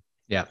bone.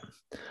 Yeah.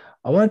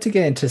 I wanted to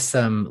get into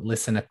some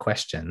listener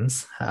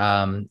questions.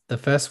 The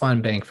first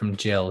one being from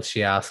Jill.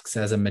 She asks,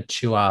 as a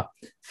mature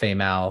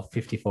female,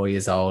 54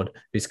 years old,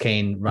 who's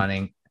been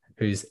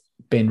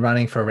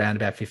running for around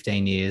about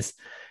 15 years,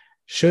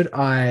 should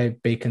I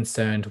be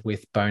concerned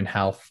with bone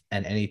health,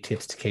 and any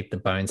tips to keep the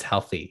bones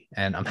healthy?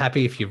 And I'm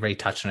happy if you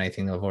retouched on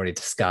anything that we've already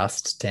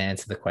discussed to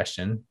answer the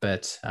question,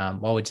 but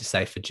what would you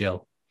say for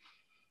Jill?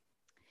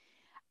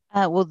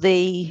 Well,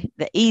 the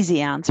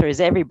easy answer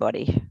is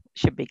everybody.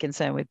 should be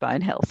concerned with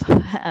bone health,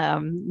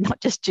 not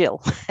just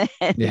Jill,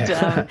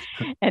 Yeah.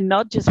 and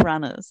not just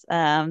runners.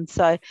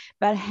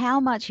 But how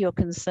much you're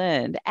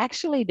concerned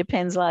actually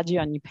depends largely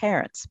on your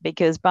parents,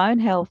 because bone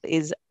health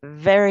is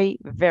very,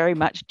 very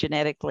much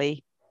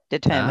genetically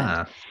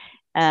determined.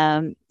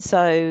 Ah,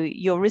 So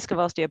your risk of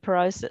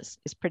osteoporosis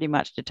is pretty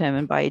much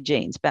determined by your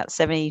genes, about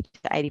 70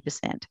 to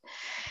 80%.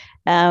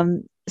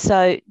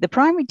 So the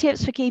primary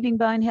tips for keeping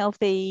bone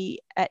healthy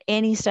at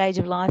any stage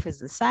of life is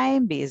the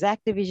same. Be as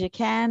active as you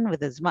can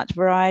with as much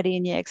variety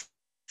in your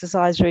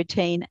exercise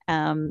routine,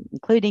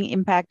 including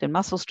impact and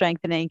muscle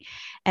strengthening,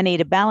 and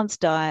eat a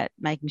balanced diet,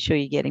 making sure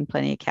you're getting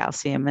plenty of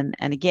calcium.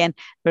 And again,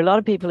 there are a lot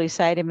of people who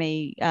say to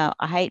me,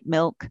 I hate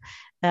milk.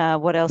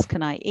 What else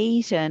can I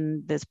eat?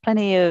 And there's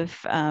plenty of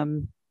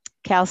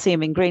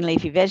calcium in green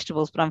leafy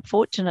vegetables, but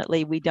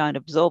unfortunately we don't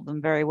absorb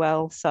them very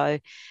well. So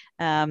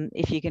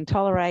if you can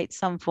tolerate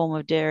some form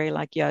of dairy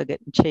like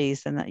yogurt and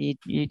cheese, then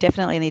you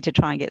definitely need to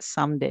try and get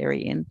some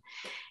dairy in.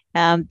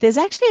 There's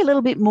actually a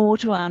little bit more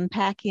to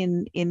unpack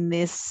in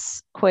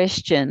this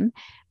question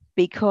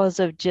because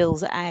of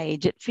Jill's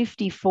age. At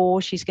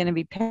 54, she's going to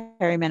be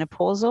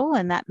perimenopausal,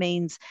 and that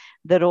means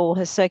that all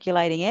her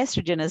circulating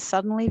estrogen has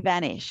suddenly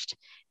vanished.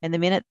 And the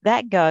minute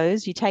that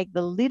goes, you take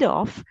the lid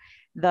off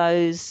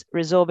those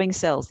resorbing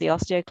cells, the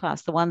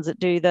osteoclasts, the ones that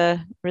do the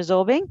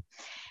resorbing.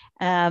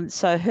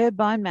 So her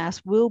bone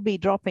mass will be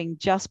dropping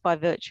just by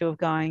virtue of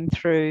going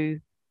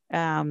through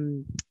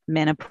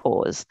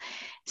menopause.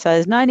 So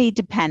there's no need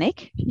to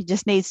panic. She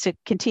just needs to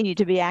continue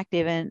to be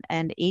active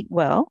and eat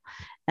well.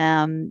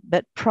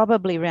 But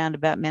probably around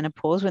about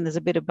menopause, when there's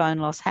a bit of bone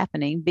loss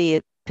happening, be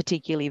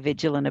particularly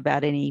vigilant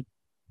about any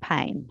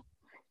pain,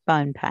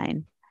 bone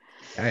pain.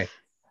 okay.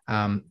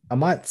 I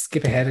might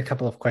skip ahead a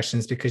couple of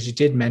questions because you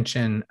did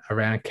mention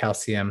around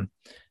calcium.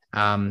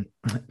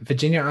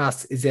 Virginia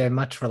asks, is there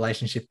much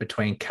relationship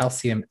between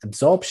calcium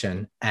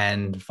absorption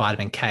and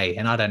vitamin K?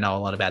 And I don't know a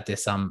lot about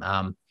this.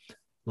 I'm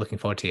looking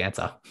forward to your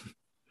answer.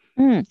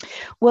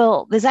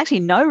 Well, there's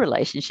actually no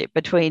relationship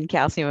between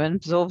calcium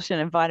absorption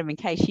and vitamin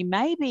K. She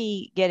may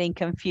be getting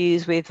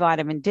confused with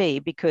vitamin D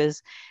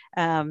because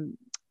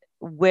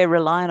we're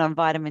reliant on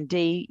vitamin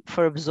D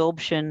for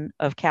absorption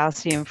of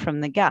calcium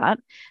from the gut.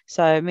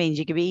 So it means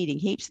you could be eating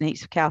heaps and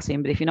heaps of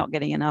calcium, but if you're not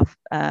getting enough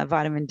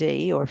vitamin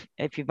D, or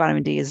if your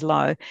vitamin D is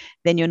low,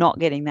 then you're not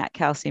getting that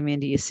calcium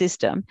into your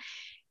system.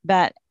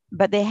 But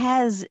there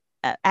has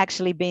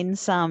actually been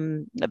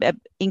some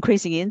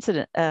increasing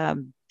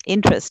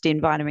interest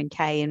in vitamin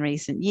K in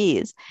recent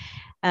years.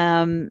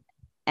 And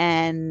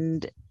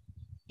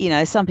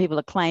some people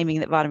are claiming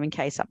that vitamin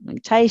K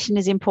supplementation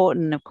is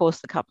important. And of course,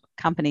 the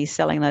companies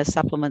selling those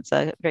supplements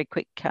are very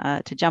quick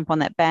to jump on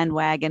that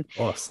bandwagon.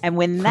 Awesome. And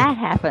when that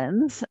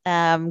happens,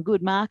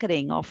 good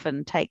marketing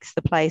often takes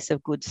the place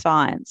of good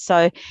science.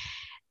 So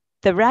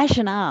the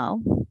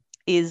rationale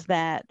is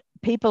that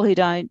people who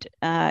don't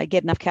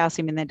get enough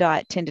calcium in their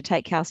diet tend to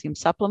take calcium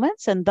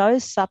supplements, and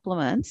those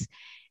supplements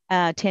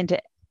tend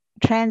to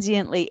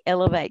transiently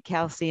elevate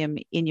calcium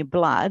in your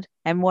blood.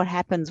 And what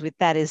happens with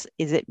that is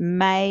it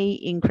may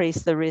increase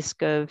the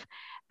risk of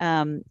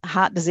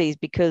heart disease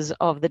because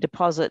of the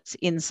deposits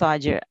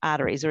inside your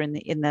arteries or in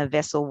the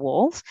vessel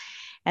walls.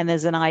 And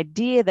there's an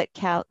idea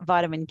that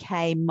vitamin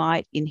K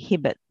might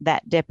inhibit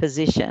that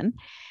deposition,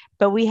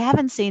 but we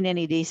haven't seen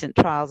any decent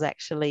trials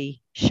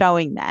actually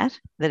showing that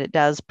it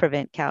does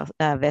prevent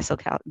vessel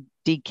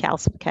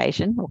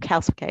decalcification or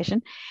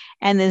calcification.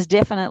 And there's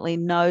definitely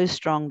no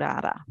strong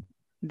data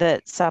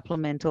that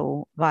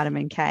supplemental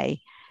vitamin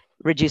K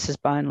reduces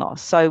bone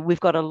loss. So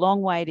we've got a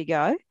long way to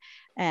go.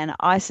 And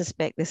I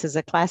suspect this is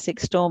a classic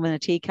storm in a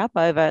teacup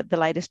over the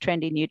latest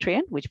trendy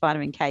nutrient, which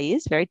vitamin K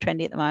is very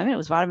trendy at the moment. It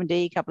was vitamin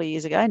D a couple of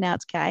years ago. Now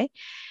it's K.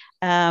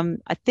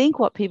 I think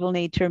what people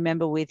need to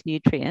remember with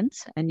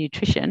nutrients and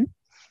nutrition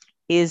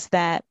is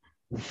that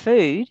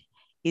food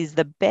is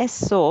the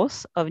best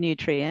source of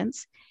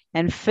nutrients,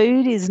 and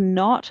food is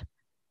not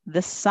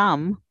the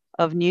sum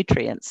of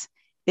nutrients.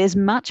 There's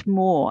much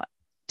more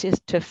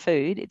to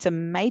food. It's a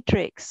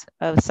matrix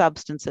of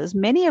substances,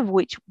 many of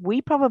which we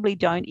probably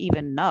don't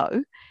even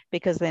know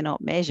because they're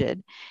not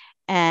measured.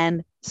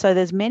 And so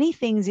there's many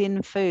things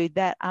in food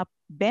that are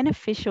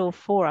beneficial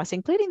for us,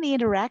 including the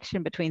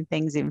interaction between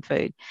things in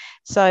food.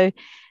 So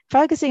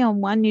focusing on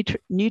one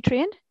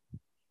nutrient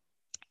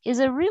is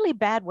a really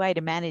bad way to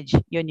manage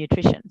your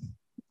nutrition.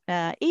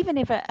 Even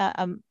if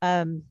a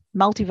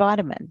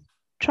multivitamin,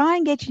 try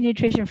and get your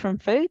nutrition from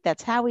food.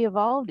 That's how we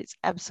evolved. It's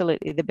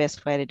absolutely the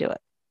best way to do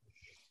it.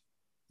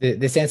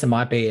 This answer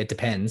might be it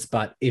depends,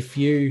 but if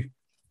you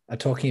are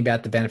talking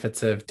about the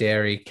benefits of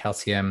dairy,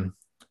 calcium,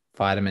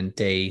 vitamin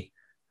D,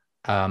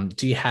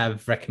 do you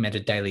have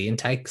recommended daily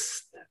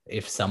intakes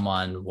if the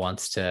bones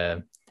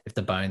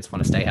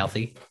want to stay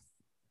healthy?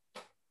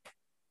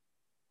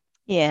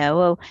 Yeah,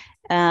 well,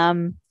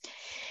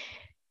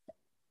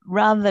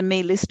 rather than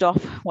me list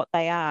off what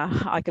they are,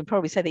 I could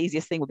probably say the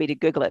easiest thing would be to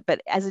Google it. But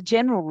as a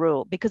general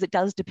rule, because it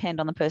does depend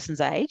on the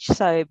person's age,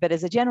 but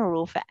as a general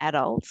rule for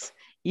adults,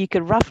 you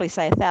could roughly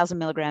say 1,000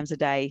 milligrams a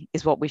day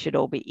is what we should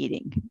all be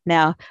eating.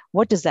 Now,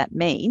 what does that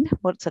mean?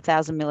 What's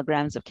 1,000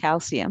 milligrams of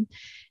calcium?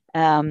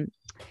 Um,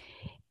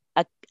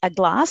 a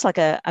glass, like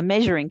a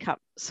measuring cup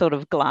sort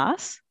of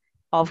glass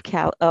of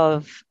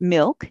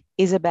milk,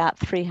 is about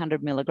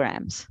 300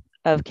 milligrams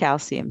of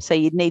calcium. So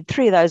you'd need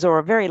 3 of those, or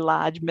a very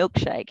large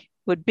milkshake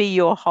would be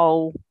your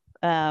whole,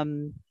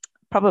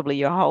 probably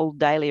your whole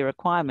daily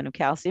requirement of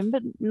calcium.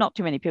 But not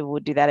too many people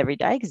would do that every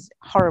day because it's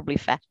horribly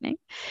fattening.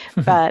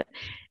 But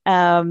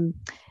some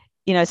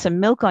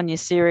milk on your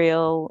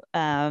cereal,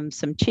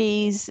 some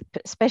cheese,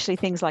 especially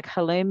things like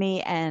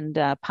halloumi and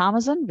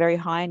parmesan, very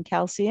high in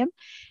calcium.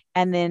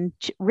 And then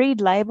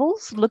read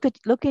labels. Look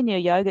in your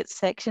yogurt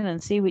section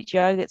and see which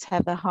yogurts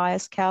have the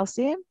highest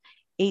calcium.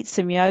 Eat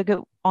some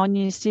yogurt on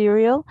your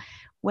cereal.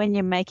 When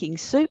you're making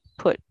soup,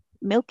 put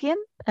milk in,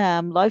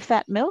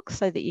 low-fat milk,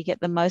 so that you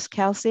get the most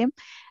calcium.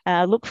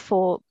 Look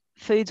for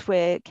foods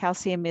where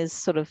calcium is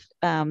sort of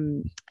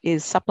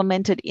is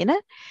supplemented in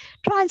it.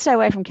 Try and stay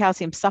away from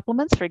calcium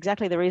supplements for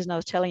exactly the reason I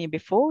was telling you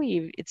before.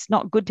 It's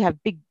not good to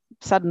have big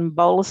sudden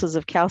boluses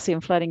of calcium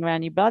floating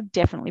around your blood.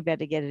 Definitely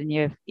better get it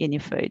in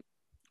your food.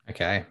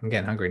 Okay, I'm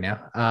getting hungry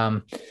now.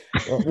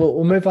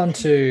 We'll move on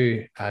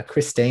to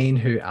Christine,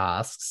 who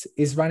asks,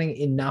 is running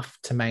enough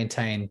to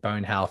maintain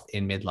bone health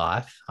in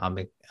midlife?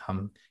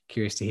 I'm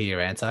curious to hear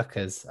your answer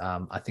because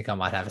I think I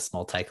might have a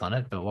small take on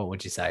it, but what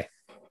would you say?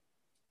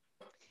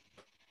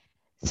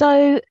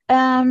 So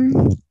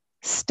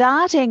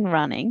starting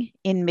running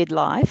in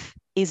midlife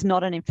is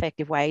not an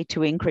effective way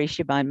to increase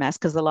your bone mass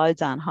because the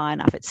loads aren't high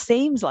enough. It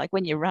seems like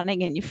when you're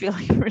running and you're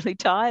feeling really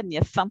tired and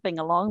you're thumping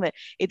along there,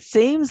 it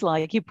seems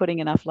like you're putting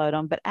enough load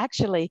on, but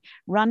actually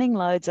running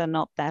loads are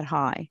not that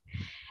high.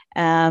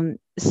 But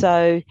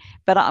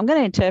I'm going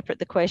to interpret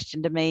the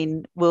question to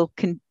mean will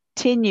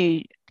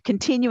continuing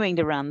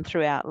to run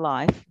throughout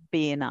life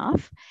be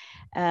enough?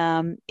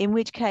 In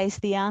which case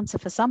the answer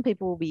for some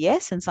people will be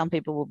yes and some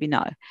people will be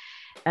no.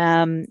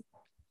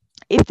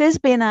 If there's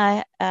been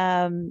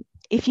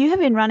if you have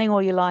been running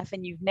all your life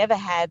and you've never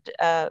had,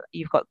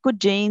 you've got good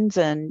genes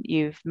and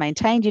you've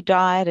maintained your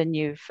diet and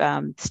you've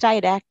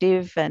stayed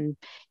active and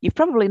you've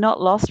probably not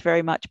lost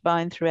very much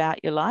bone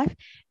throughout your life,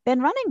 then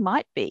running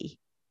might be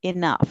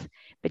enough.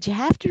 But you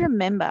have to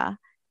remember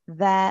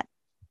that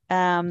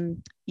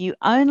you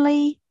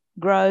only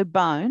grow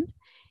bone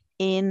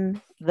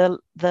in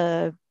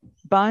the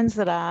bones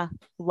that are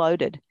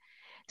loaded.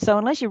 So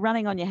unless you're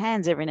running on your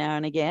hands every now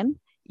and again,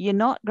 you're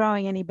not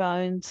growing any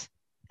bone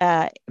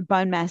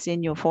mass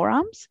in your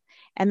forearms.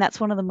 And that's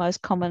one of the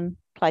most common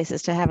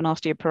places to have an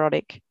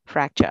osteoporotic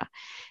fracture.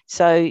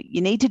 So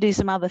you need to do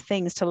some other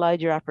things to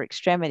load your upper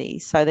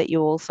extremities so that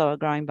you also are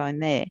growing bone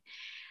there.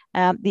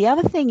 The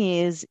other thing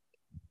is,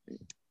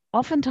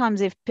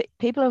 oftentimes if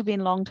people have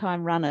been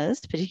long-time runners,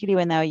 particularly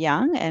when they were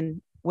young,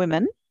 and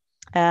women,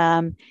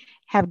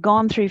 have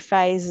gone through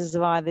phases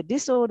of either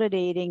disordered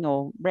eating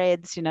or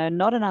RED-S,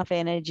 not enough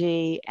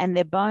energy, and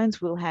their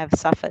bones will have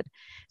suffered.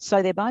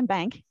 So their bone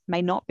bank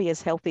may not be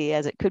as healthy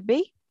as it could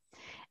be.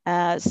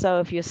 So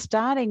if you're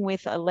starting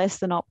with a less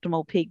than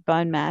optimal peak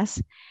bone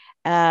mass,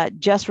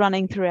 just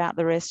running throughout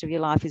the rest of your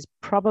life is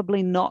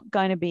probably not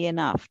going to be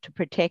enough to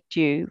protect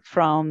you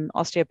from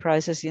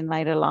osteoporosis in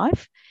later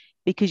life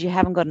because you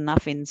haven't got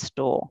enough in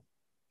store.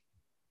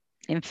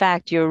 In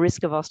fact, your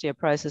risk of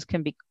osteoporosis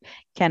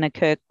can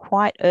occur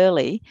quite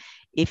early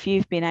if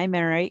you've been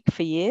amenorrheic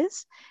for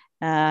years,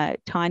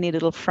 tiny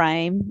little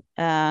frame.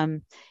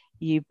 You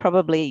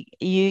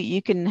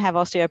can have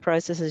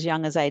osteoporosis as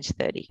young as age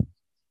 30.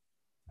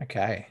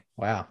 Okay,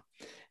 wow.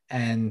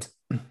 And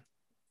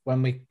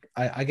when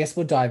I guess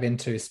we'll dive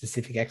into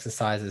specific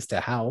exercises to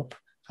help,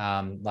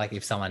 like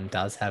if someone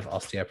does have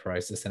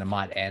osteoporosis, and it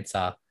might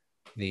answer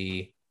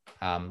the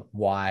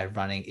why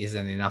running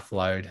isn't enough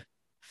load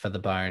for the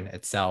bone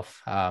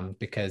itself,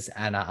 because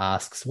Anna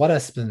asks, what are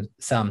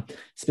some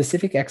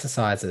specific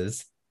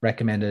exercises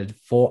recommended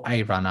for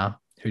a runner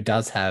who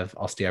does have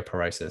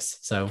osteoporosis?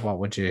 So what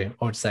would you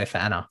say for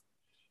Anna?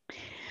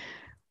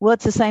 Well,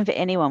 it's the same for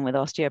anyone with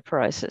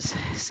osteoporosis.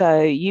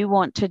 So you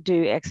want to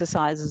do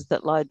exercises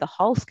that load the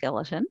whole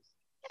skeleton,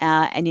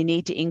 and you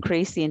need to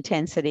increase the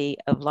intensity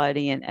of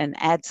loading and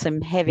add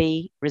some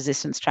heavy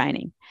resistance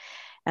training.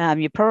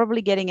 You're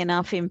probably getting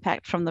enough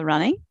impact from the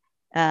running,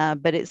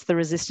 but it's the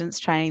resistance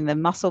training, the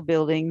muscle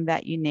building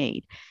that you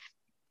need.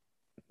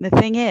 The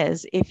thing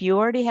is, if you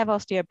already have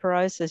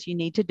osteoporosis, you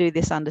need to do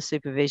this under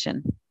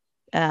supervision.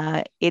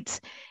 It's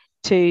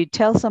to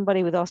tell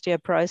somebody with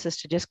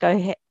osteoporosis to just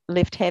go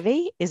lift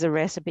heavy is a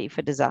recipe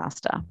for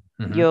disaster.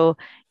 Mm-hmm.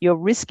 You're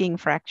risking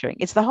fracturing.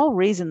 It's the whole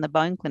reason the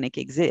bone clinic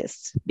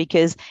exists,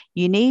 because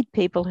you need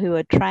people who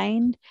are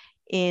trained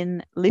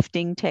in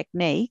lifting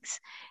techniques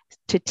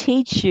to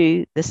teach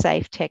you the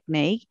safe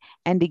technique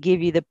and to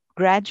give you the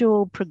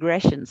gradual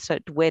progression, so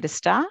where to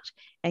start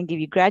and give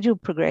you gradual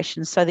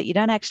progression so that you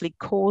don't actually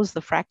cause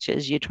the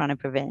fractures you're trying to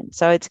prevent.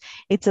 So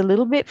it's a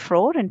little bit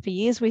fraught. And for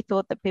years, we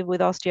thought that people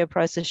with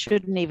osteoporosis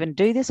shouldn't even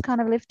do this kind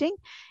of lifting.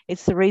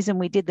 It's the reason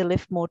we did the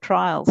Lift More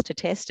trials to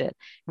test it.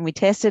 And we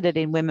tested it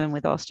in women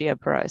with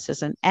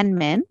osteoporosis and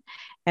men.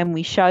 And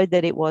we showed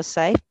that it was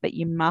safe, but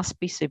you must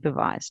be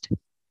supervised.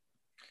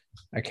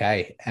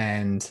 Okay.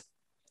 And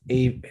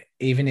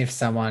even if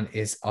someone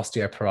is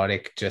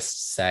osteoporotic,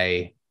 just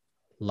say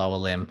lower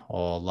limb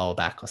or lower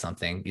back or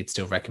something, you'd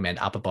still recommend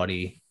upper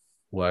body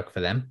work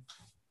for them?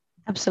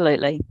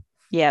 Absolutely.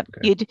 Yeah.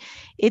 Okay.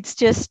 It's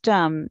just,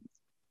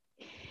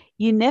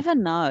 you never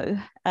know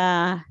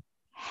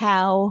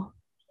how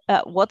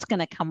what's going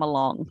to come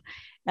along.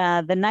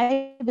 The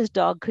neighbour's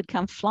dog could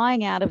come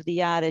flying out of the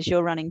yard as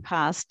you're running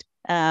past,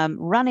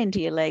 run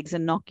into your legs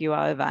and knock you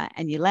over,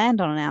 and you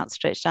land on an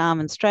outstretched arm,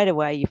 and straight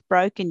away you've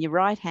broken your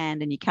right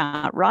hand and you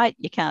can't write,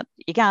 you can't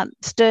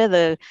stir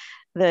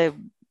the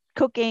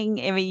cooking.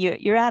 I mean,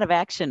 you're out of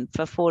action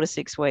for 4 to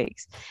 6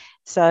 weeks.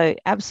 So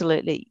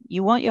absolutely,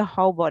 you want your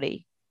whole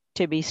body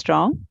to be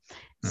strong.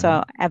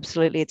 So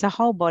absolutely, it's a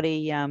whole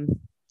body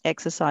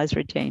exercise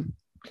routine.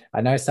 I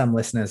know some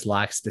listeners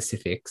like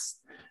specifics.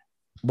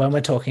 When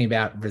we're talking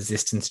about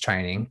resistance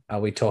training,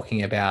 are we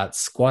talking about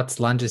squats,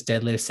 lunges,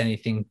 deadlifts,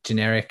 anything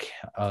generic,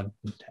 or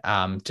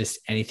just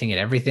anything and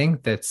everything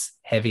that's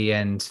heavy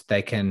and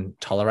they can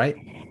tolerate?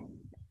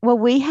 Well,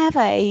 we have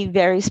a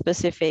very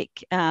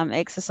specific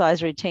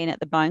exercise routine at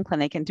the Bone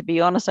Clinic. And to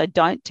be honest, I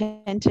don't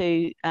tend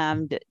to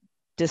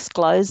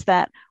disclose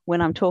that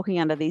when I'm talking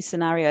under these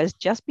scenarios,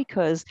 just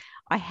because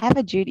I have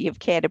a duty of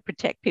care to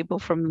protect people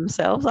from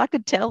themselves. I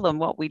could tell them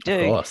what we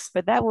do,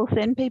 but that will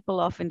send people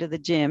off into the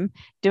gym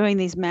doing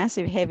these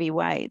massive heavy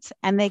weights,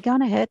 and they're going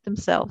to hurt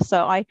themselves.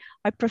 So I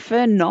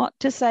prefer not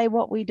to say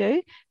what we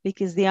do,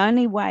 because the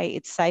only way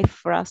it's safe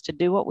for us to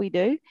do what we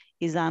do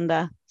is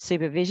under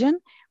supervision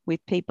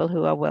with people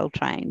who are well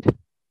trained.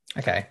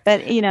 Okay.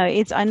 But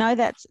I know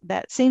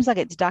that seems like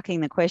it's ducking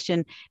the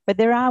question, but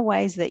there are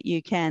ways that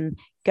you can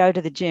go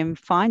to the gym,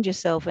 find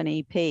yourself an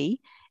EP,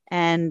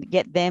 and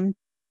get them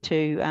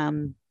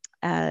to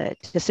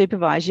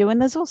supervise you.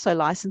 And there's also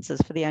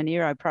licenses for the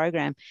Oniro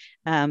program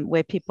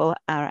where people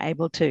are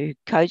able to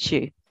coach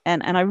you.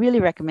 And I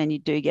really recommend you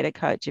do get a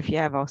coach if you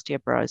have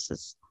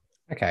osteoporosis.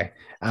 Okay.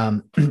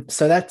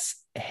 So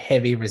that's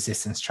heavy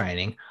resistance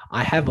training.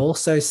 I have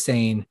also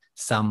seen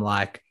some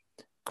like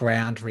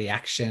ground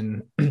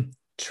reaction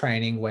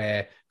training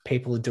where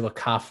people do a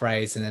calf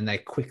raise and then they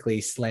quickly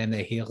slam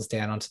their heels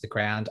down onto the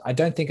ground. I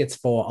don't think it's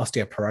for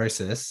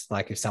osteoporosis,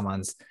 like if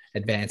someone's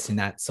advanced in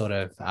that sort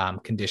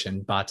of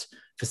condition, but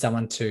for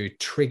someone to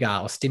trigger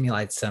or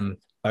stimulate some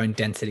bone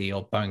density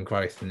or bone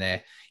growth in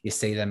there, you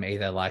see them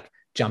either like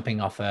jumping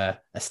off a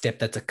step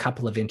that's a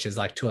couple of inches,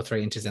 like 2 or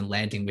 3 inches, and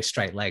landing with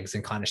straight legs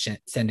and kind of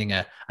sending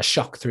a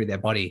shock through their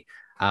body.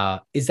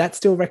 Is that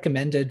still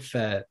recommended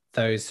for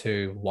those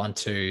who want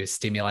to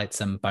stimulate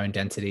some bone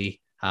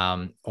density,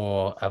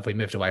 or have we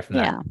moved away from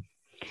that?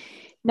 Yeah.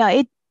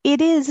 No,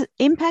 it is.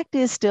 Impact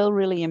is still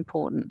really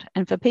important.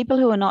 And for people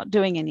who are not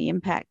doing any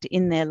impact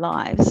in their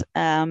lives,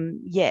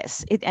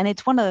 yes. And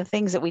it's one of the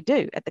things that we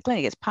do at the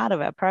clinic. It's part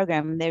of our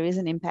program. There is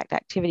an impact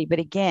activity. But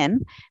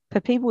again,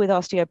 for people with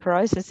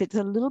osteoporosis, it's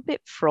a little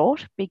bit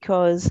fraught,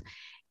 because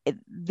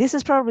this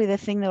is probably the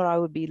thing that I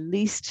would be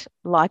least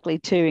likely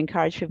to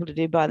encourage people to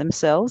do by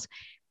themselves,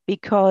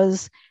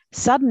 because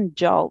sudden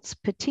jolts,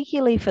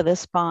 particularly for the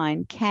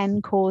spine,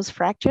 can cause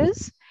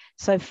fractures.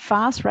 So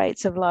fast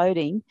rates of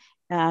loading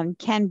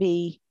can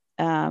be,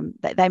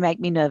 they make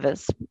me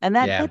nervous. And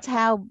that's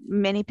how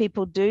many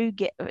people do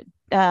get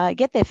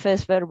their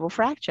first vertebral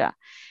fracture.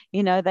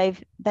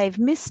 They've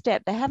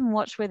misstepped, they haven't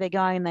watched where they're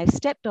going, and they've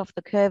stepped off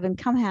the curve and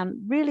come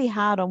down really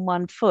hard on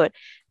one foot.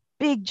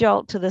 Big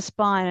jolt to the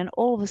spine, and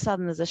all of a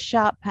sudden there's a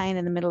sharp pain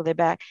in the middle of their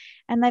back,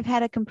 and they've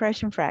had a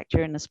compression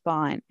fracture in the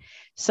spine.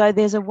 So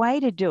there's a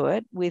way to do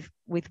it with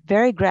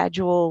very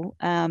gradual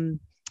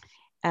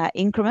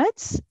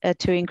increments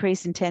to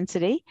increase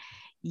intensity.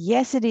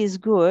 Yes, it is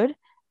good,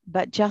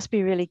 but just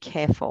be really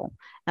careful.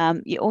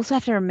 You also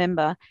have to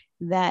remember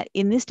that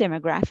in this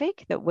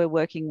demographic that we're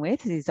working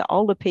with, these are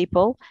older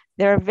people,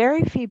 there are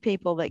very few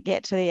people that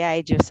get to the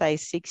age of, say,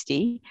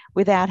 60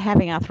 without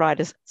having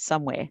arthritis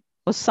somewhere,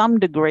 or some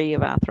degree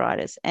of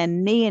arthritis,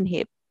 and knee and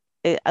hip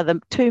are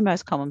the two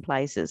most common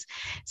places.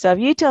 So if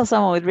you tell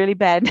someone with really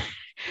bad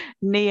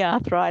knee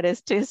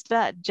arthritis to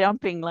start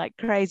jumping like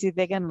crazy,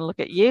 they're going to look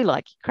at you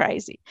like you're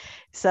crazy.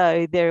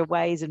 So there are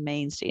ways and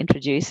means to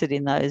introduce it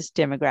in those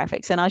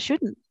demographics. And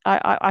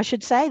I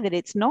should say that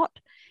it's not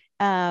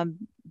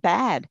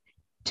bad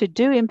to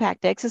do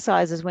impact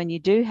exercises when you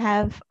do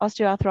have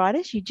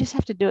osteoarthritis. You just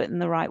have to do it in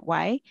the right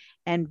way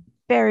and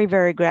very,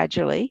 very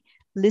gradually.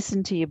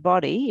 Listen to your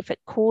body. If it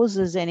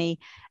causes any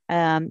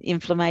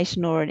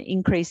inflammation or an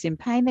increase in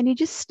pain, then you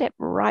just step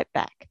right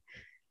back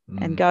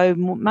and go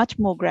much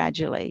more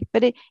gradually.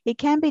 But it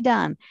can be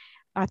done.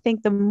 I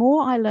think the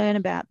more I learn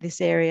about this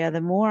area,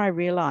 the more I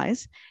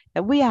realize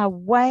that we are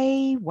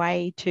way,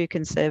 way too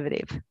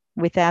conservative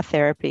with our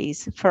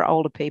therapies for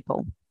older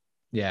people.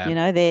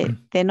 Yeah.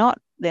 They're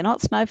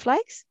not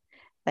snowflakes.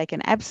 They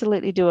can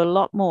absolutely do a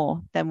lot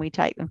more than we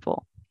take them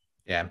for.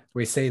 Yeah.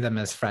 We see them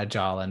as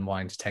fragile and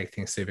wanting to take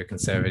things super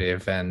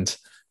conservative, and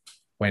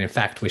when in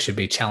fact we should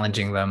be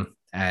challenging them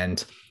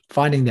and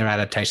finding their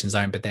adaptation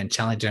zone, but then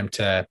challenge them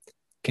to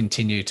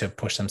continue to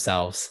push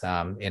themselves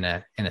in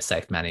a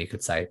safe manner, you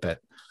could say. But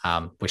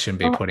we shouldn't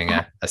be Well, putting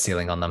a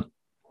ceiling on them.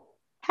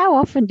 how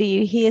often do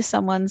you hear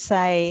someone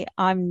say,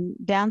 I'm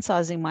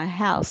downsizing my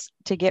house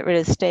to get rid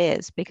of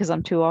stairs because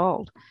I'm too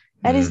old?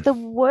 That is Mm, the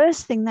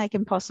worst thing they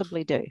can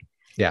possibly do.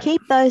 yeah.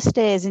 Keep those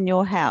stairs in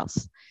your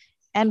house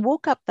and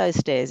walk up those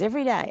stairs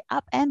every day,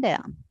 up and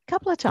down, a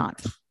couple of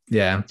times.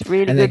 Yeah. It's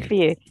really And good then for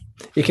you.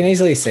 you can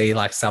easily see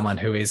like someone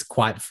who is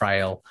quite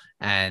frail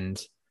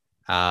and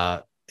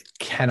uh,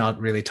 cannot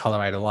really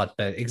tolerate a lot,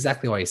 but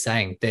exactly what you're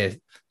saying, they're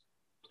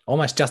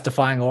almost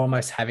justifying or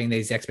almost having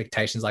these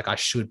expectations like I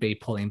should be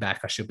pulling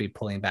back, I should be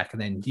pulling back.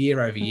 And then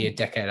year over year, Mm,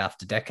 decade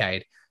after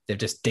decade, they've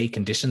just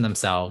deconditioned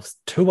themselves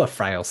to a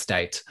frail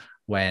state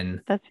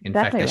when that's in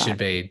fact exactly they right. should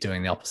be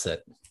doing the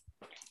opposite.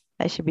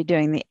 They should be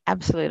doing the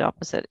absolute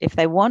opposite. If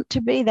they want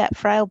to be that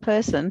frail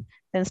person,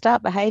 then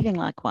start behaving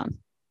like one.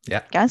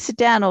 Yeah. Go and sit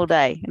down all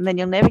day, and then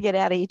you'll never get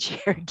out of your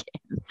chair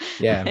again.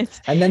 Yeah.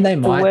 It's And then they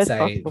the might worst say,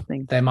 possible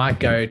thing. they might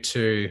go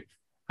to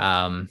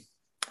um,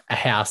 a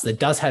house that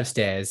does have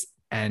stairs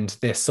and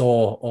they're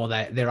sore or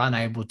they're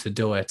unable to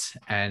do it.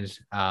 And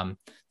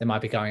they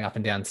might be going up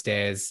and down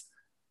stairs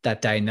that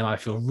day and they might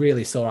feel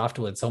really sore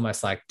afterwards,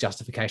 almost like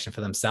justification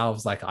for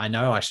themselves. Like, I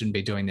know I shouldn't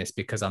be doing this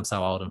because I'm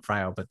so old and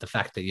frail, but the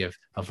fact that you've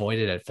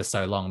avoided it for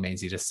so long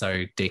means you're just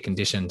so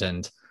deconditioned.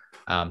 And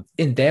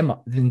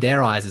in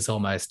their eyes, it's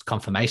almost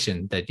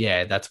confirmation that,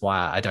 yeah, that's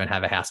why I don't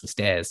have a house with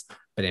stairs.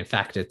 But in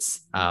fact,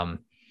 it's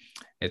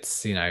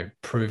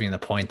proving the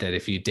point that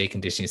if you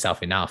decondition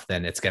yourself enough,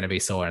 then it's going to be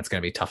sore and it's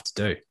going to be tough to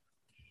do.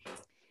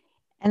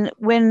 And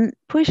when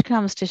push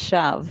comes to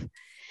shove,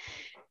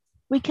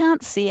 we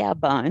can't see our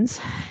bones.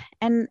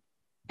 And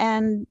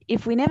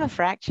if we never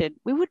fractured,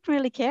 we wouldn't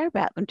really care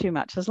about them too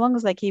much as long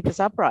as they keep us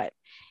upright.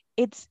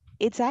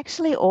 It's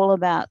actually all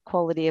about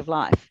quality of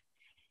life.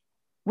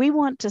 We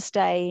want to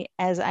stay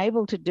as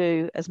able to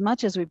do as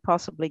much as we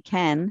possibly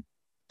can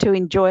to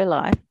enjoy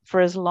life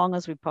for as long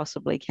as we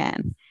possibly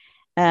can.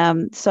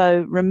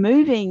 So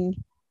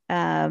removing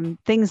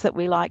things that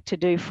we like to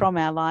do from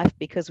our life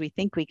because we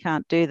think we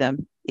can't do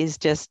them is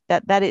just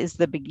that is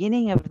the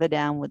beginning of the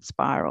downward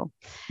spiral.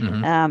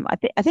 Mm-hmm.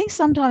 I think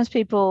sometimes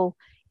people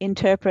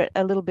interpret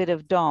a little bit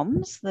of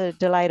DOMS, the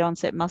delayed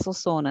onset muscle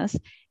soreness,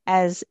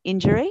 as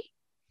injury.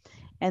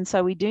 And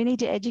so we do need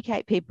to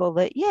educate people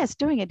that, yes,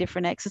 doing a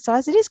different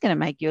exercise, it is going to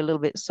make you a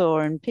little bit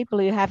sore. And people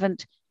who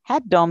haven't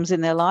had DOMS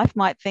in their life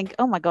might think,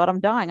 oh my God,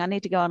 I'm dying. I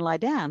need to go and lie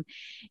down.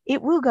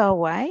 It will go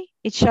away.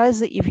 It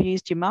shows that you've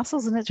used your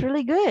muscles and it's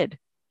really good.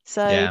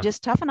 So Yeah.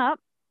 just toughen up,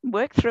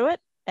 work through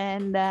it,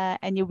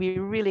 and you'll be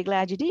really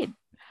glad you did.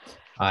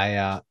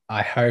 I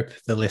hope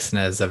the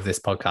listeners of this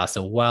podcast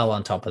are well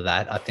on top of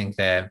that. I think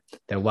they're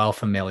well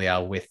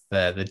familiar with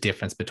the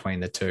difference between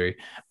the two.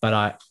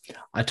 But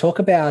I talk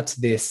about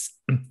this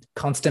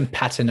constant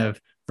pattern of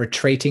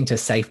retreating to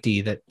safety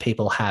that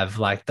people have.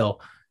 Like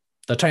they'll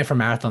train for a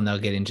marathon, they'll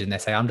get injured, and they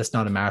say, I'm just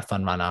not a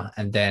marathon runner.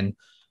 And then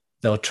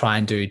they'll try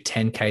and do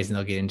 10Ks and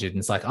they'll get injured. And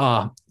it's like,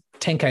 oh,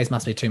 10Ks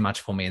must be too much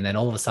for me. And then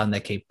all of a sudden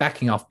they keep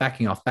backing off,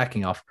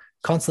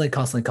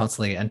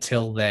 constantly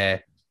until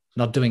they're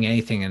not doing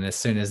anything. And as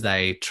soon as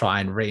they try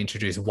and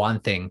reintroduce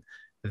one thing,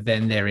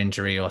 then their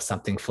injury or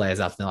something flares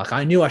up. And they're like,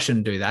 I knew I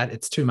shouldn't do that.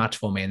 It's too much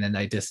for me. And then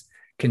they just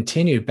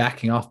continue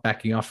backing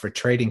off,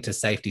 retreating to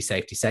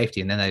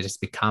safety. And then they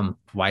just become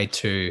way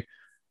too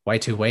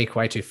weak,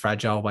 way too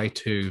fragile, way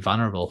too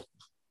vulnerable.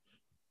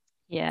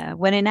 Yeah,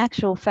 when in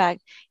actual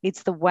fact,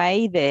 it's the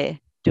way they're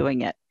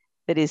doing it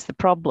that is the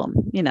problem.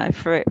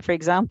 For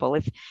example,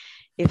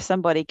 if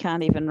somebody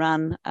can't even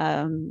run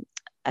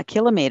a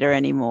kilometer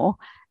anymore,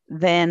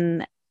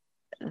 then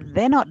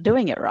they're not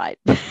doing it right.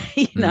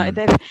 If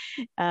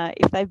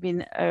they've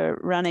been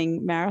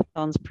running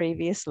marathons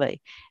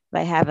previously,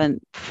 they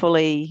haven't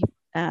fully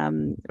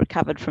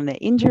recovered from their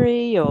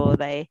injury, or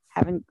they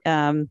haven't,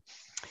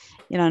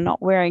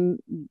 not wearing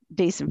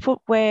decent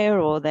footwear,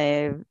 or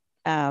they're,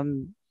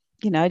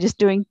 just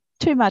doing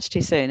too much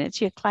too soon.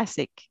 It's your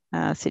classic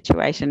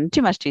situation.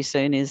 Too much too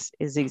soon is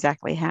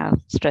exactly how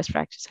stress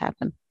fractures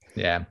happen.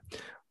 Yeah.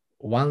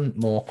 One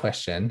more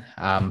question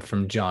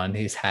from John.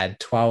 He's had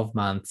 12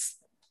 months.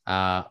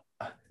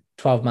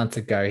 12 months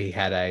ago, he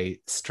had a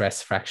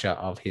stress fracture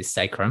of his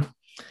sacrum,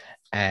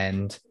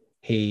 and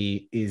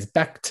he is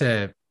back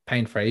to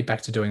pain-free,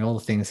 back to doing all the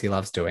things he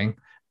loves doing.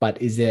 But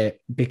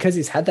because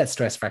he's had that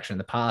stress fracture in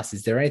the past,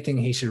 is there anything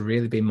he should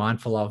really be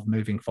mindful of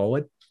moving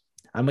forward?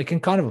 And we can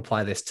kind of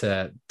apply this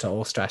to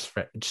all stress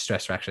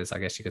fractures, I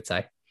guess you could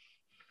say.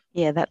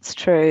 Yeah, that's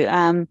true.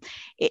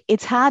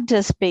 It's hard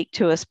to speak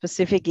to a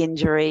specific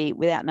injury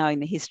without knowing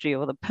the history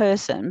or the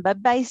person,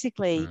 but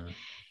basically,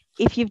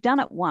 if you've done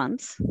it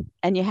once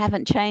and you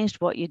haven't changed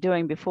what you're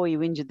doing before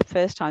you injured the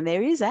first time,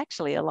 there is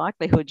actually a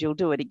likelihood you'll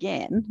do it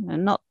again,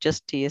 and not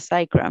just to your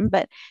sacrum.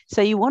 But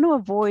so you want to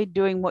avoid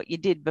doing what you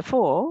did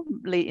before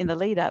in the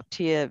lead up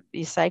to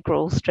your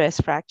sacral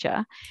stress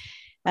fracture.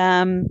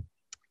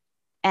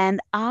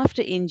 And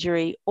after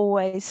injury,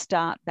 always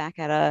start back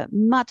at a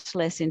much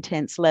less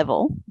intense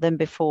level than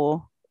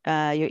before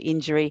your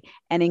injury,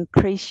 and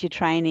increase your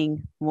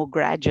training more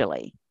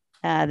gradually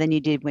than you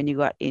did when you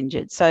got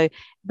injured. So,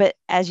 but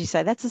as you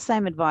say, that's the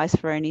same advice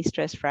for any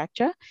stress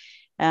fracture.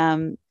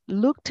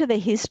 Look to the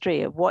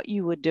history of what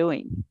you were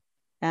doing.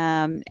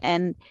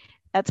 And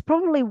that's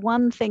probably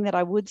one thing that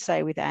I would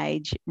say with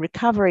age.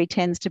 Recovery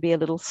tends to be a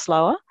little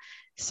slower.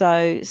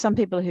 So some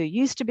people who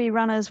used to be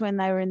runners when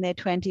they were in their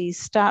 20s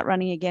start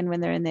running again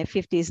when they're in their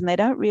 50s, and they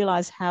don't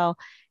realize how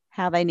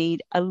they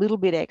need a little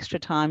bit extra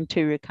time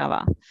to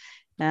recover.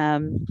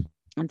 And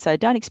so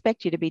don't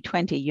expect you to be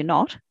 20. You're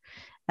not.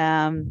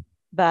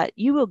 But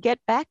you will get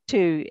back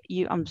to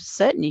you. I'm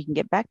certain you can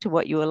get back to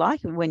what you were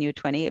like when you were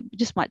 20. It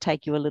just might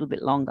take you a little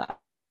bit longer.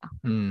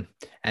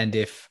 And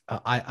if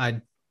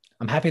I'm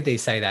happy that you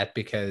say that,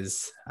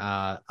 because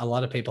a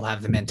lot of people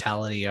have the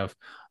mentality of,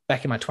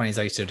 back in my 20s,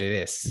 I used to do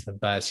this,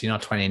 but you're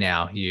not 20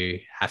 now. You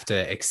have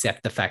to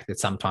accept the fact that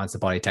sometimes the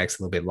body takes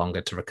a little bit longer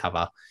to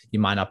recover. You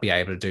might not be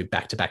able to do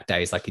back-to-back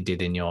days like you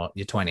did in your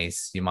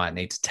 20s. You might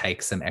need to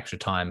take some extra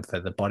time for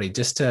the body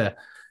just to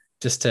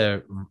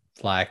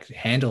like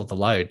handle the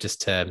load,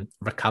 just to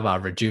recover,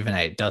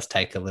 rejuvenate. It does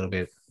take a little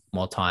bit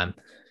more time.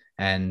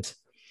 And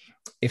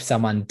if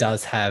someone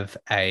does have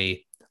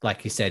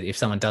like you said, if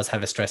someone does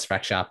have a stress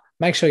fracture,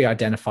 make sure you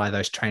identify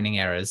those training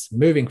errors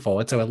moving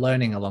forward. So we're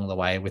learning along the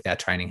way with our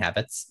training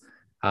habits.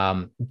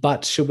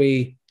 But should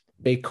we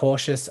be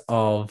cautious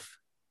of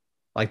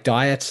like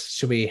diet?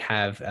 Should we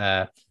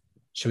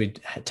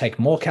take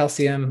more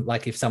calcium?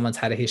 Like if someone's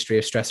had a history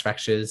of stress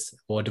fractures,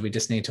 or do we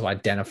just need to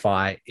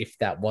identify if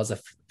that was a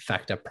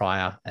factor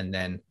prior? And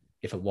then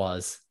if it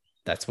was,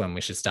 that's when we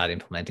should start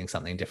implementing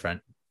something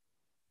different.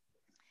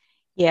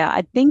 Yeah,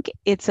 I think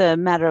it's a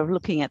matter of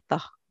looking at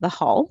the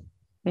whole,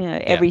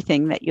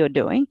 everything that you're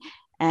doing.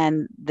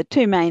 And the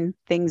two main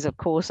things, of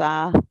course,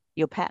 are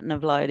your pattern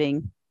of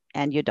loading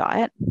and your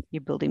diet,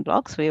 your building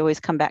blocks. We always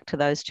come back to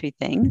those two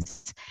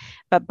things.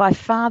 But by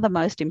far the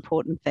most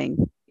important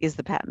thing is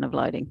the pattern of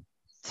loading.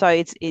 So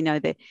it's,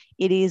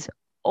 it is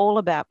all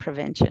about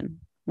prevention.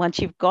 Once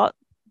you've got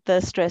the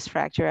stress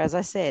fracture, as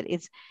I said,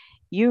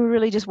 you're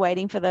really just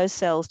waiting for those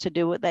cells to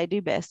do what they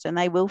do best, and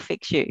they will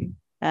fix you.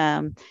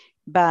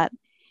 But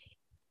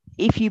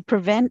if you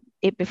prevent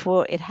it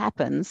before it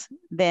happens,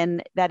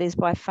 then that is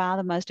by far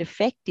the most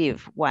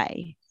effective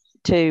way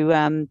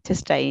to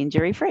stay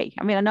injury free.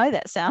 I mean, I know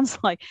that sounds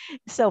like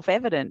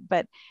self-evident,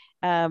 but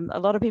a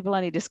lot of people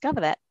only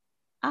discover that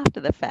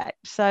after the fact.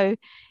 So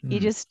you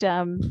just,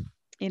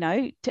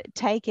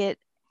 take it.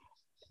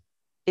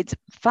 It's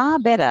far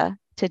better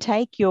to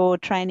take your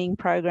training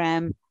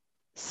program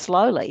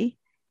slowly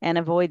and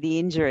avoid the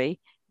injury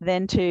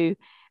than to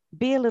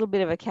be a little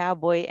bit of a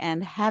cowboy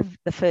and have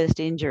the first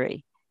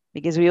injury,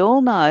 because we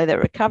all know that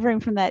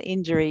recovering from that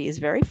injury is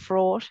very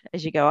fraught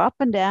as you go up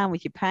and down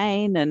with your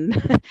pain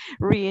and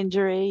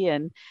re-injury,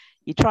 and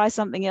you try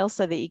something else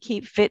so that you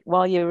keep fit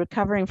while you're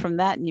recovering from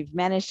that, and you've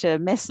managed to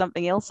mess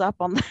something else up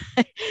on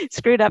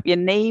screwed up your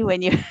knee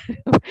when you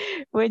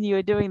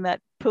were doing that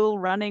pool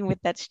running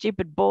with that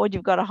stupid board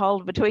you've got to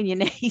hold between your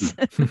knees.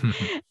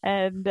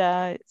 And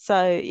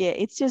so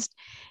it's just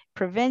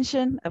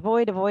prevention,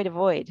 avoid,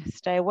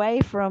 stay away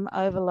from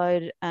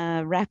overload,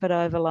 rapid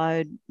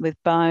overload with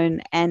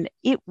bone, and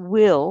it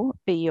will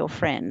be your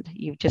friend.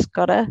 You've just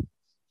got to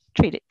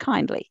treat it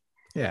kindly.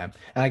 Yeah.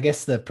 And I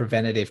guess the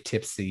preventative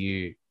tips that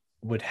you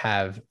would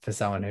have for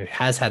someone who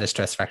has had a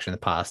stress fracture in the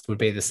past would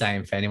be the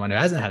same for anyone who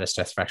hasn't had a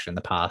stress fracture in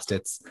the past.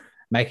 It's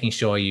making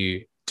sure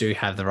you do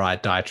have the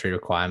right dietary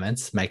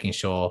requirements, making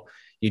sure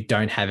you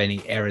don't have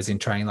any errors in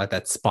training, like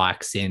that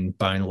spikes in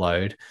bone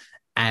load,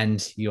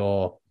 and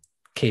you're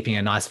keeping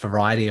a nice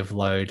variety of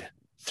load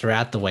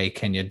throughout the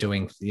week, and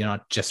you're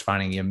not just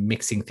running, you're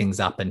mixing things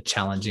up and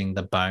challenging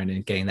the bone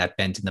and getting that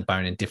bent in the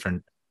bone in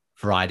different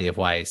variety of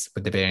ways.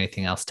 Would there be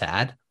anything else to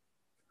add?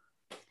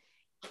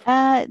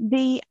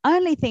 The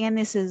only thing, and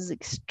this is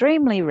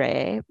extremely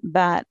rare,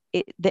 but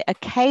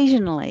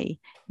occasionally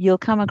you'll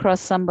come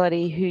across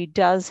somebody who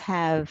does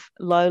have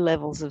low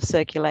levels of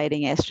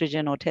circulating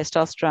estrogen or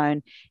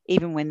testosterone,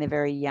 even when they're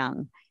very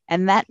young,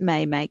 and that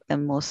may make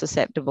them more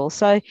susceptible.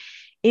 So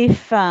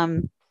if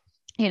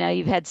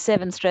you've had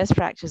 7 stress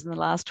fractures in the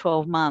last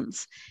 12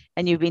 months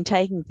and you've been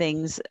taking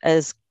things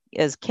as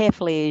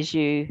carefully as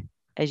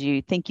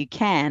you think you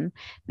can,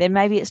 then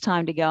maybe it's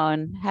time to go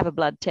and have a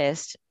blood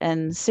test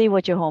and see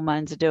what your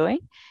hormones are doing,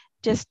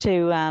 just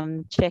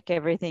to check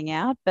everything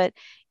out. But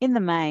in the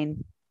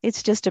main,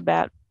 it's just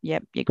about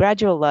your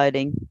gradual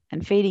loading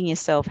and feeding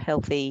yourself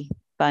healthy,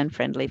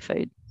 bone-friendly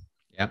food.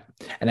 Yep.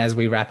 And as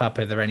we wrap up,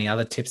 are there any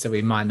other tips that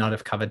we might not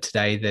have covered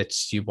today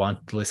that you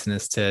want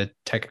listeners to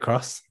take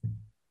across?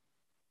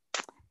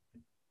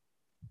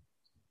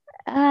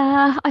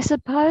 I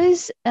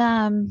suppose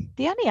the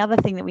only other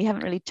thing that we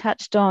haven't really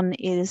touched on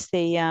is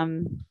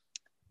the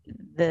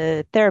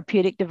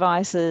therapeutic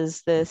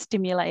devices, the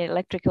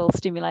electrical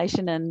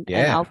stimulation and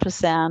Yeah.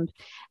 ultrasound.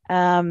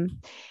 Um,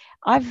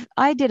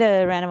 I did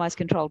a randomized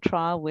controlled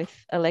trial with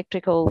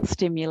electrical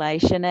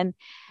stimulation, and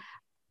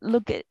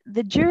look,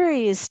 the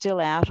jury is still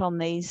out on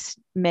these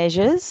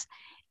measures.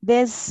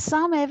 There's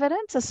some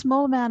evidence, a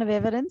small amount of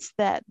evidence,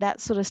 that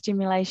that sort of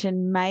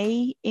stimulation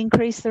may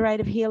increase the rate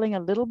of healing a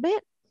little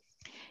bit.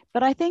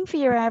 But I think for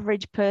your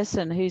average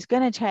person who's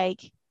going to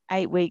take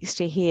 8 weeks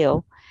to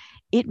heal,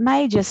 it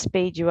may just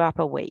speed you up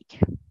a week,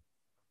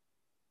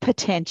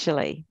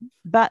 potentially.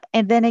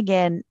 And then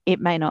again, it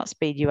may not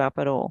speed you up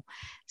at all.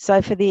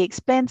 So for the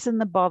expense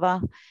and the bother,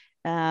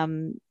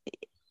 um,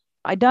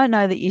 I don't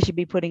know that you should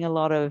be putting a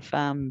lot of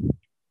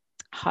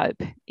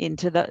hope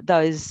into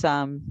those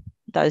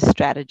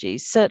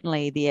strategies.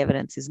 Certainly, the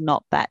evidence is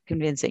not that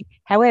convincing.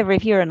 However,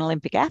 if you're an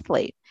Olympic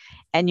athlete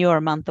and you're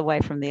a month away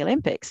from the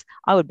Olympics,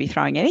 I would be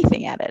throwing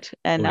anything at it,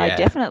 and I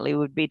definitely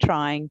would be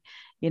trying,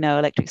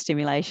 electric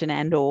stimulation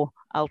and/or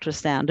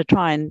ultrasound to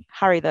try and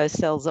hurry those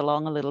cells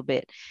along a little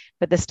bit.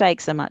 But the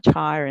stakes are much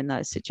higher in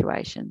those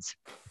situations.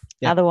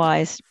 Yep.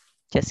 Otherwise,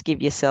 just give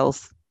your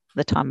cells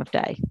the time of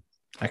day.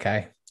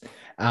 Okay.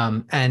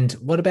 And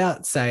what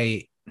about,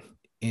 say,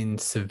 in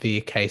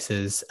severe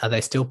cases, are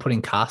they still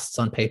putting casts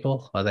on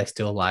people? Are they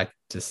still like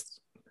just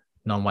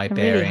non-weight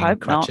bearing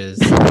crutches?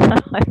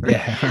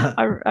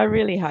 I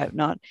really hope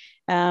not.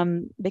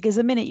 Because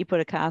the minute you put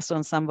a cast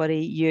on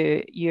somebody,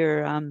 you're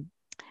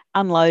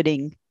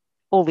unloading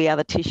all the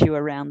other tissue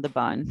around the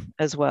bone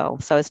as well.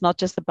 So it's not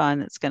just the bone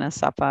that's going to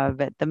suffer,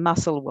 but the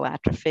muscle will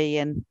atrophy,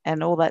 and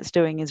all that's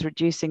doing is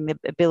reducing the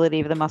ability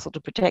of the muscle to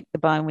protect the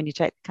bone when you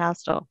take the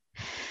cast off.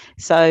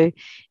 So,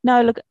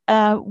 no, look,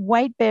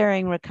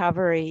 weight-bearing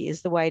recovery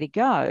is the way to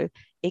go,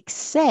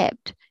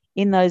 except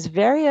in those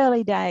very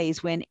early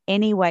days when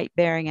any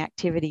weight-bearing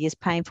activity is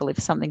painful. If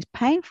something's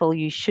painful,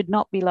 you should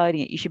not be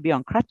loading it. You should be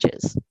on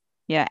crutches,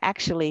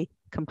 actually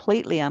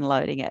completely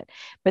unloading it.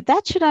 But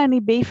that should only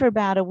be for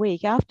about a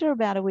week. After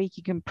about a week,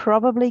 you can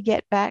probably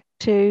get back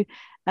to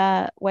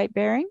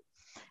weight-bearing.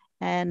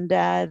 And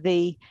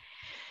the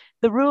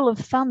rule of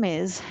thumb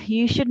is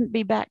you shouldn't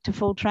be back to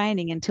full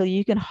training until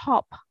you can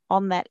hop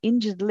on that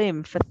injured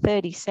limb for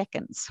 30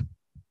 seconds.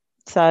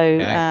 So,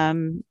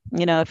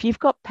 if you've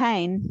got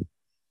pain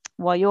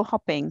while you're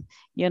hopping,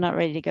 you're not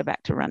ready to go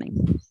back to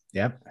running.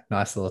 Yep.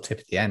 Nice little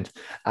tip at the end.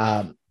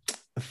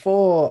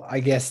 For, I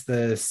guess,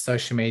 the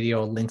social media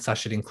or links I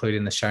should include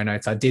in the show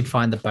notes, I did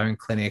find the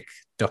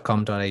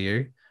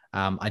boneclinic.com.au.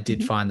 I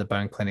did find the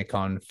Bone Clinic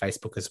on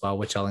Facebook as well,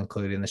 which I'll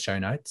include in the show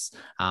notes.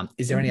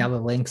 Is there any other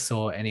links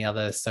or any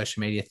other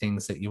social media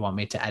things that you want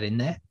me to add in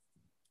there?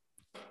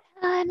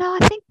 No,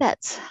 I think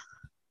that's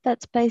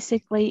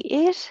basically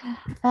it.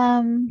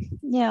 I'm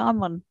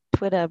on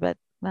Twitter, but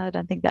I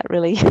don't think that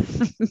really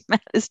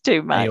matters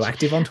too much. Are you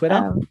active on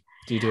Twitter?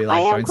 Do you do I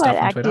am bone quite stuff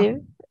on active.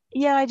 Twitter?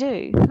 Yeah, I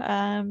do.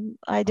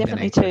 I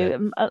definitely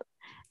do.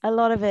 A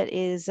lot of it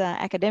is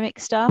academic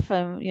stuff,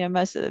 and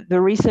most of the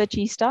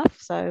researchy stuff.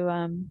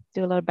 So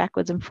do a lot of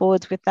backwards and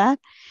forwards with that.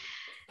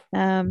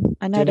 I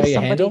noticed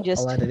somebody handle?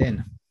 just. I'll add it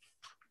in.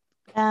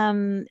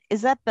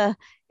 Is that the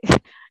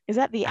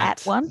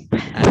at one?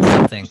 At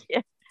something.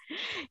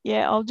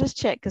 Yeah. I'll just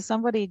check because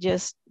somebody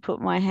just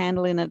put my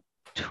handle in a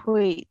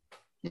tweet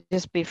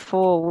just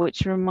before,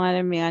 which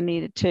reminded me I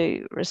needed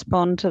to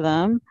respond to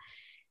them.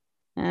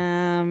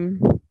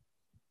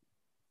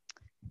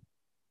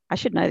 I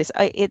should know this.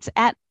 It's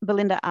at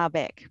Belinda R.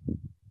 Beck.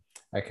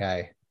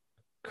 Okay,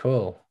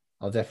 cool.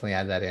 I'll definitely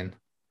add that in.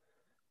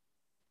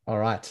 All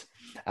right.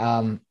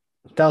 That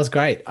was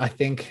great. I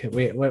think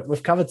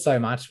we've covered so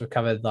much. We've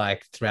covered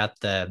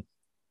throughout the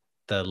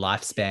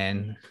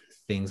lifespan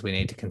things we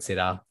need to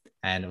consider.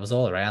 And it was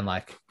all around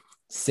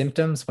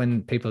symptoms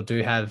when people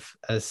do have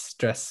a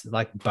stress,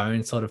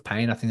 bone sort of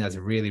pain. I think that's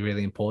really,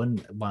 really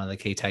important. One of the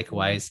key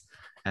takeaways.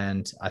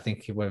 And I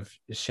think we've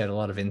shed a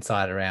lot of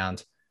insight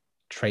around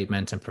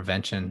treatment and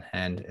prevention,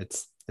 and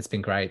it's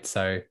been great.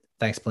 So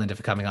thanks, Belinda,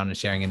 for coming on and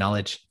sharing your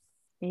knowledge.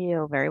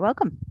 You're very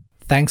welcome.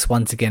 Thanks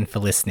once again for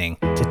listening.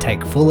 To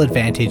take full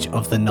advantage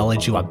of the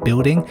knowledge you are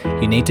building,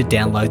 you need to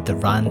download the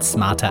Run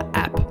Smarter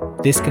app.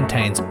 This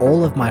contains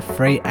all of my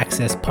free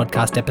access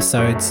podcast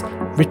episodes,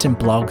 written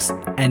blogs,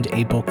 and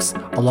ebooks,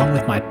 along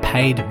with my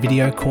paid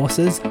video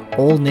courses,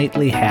 all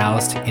neatly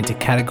housed into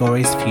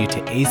categories for you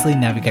to easily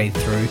navigate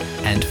through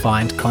and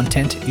find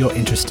content you're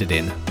interested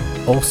in.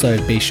 Also,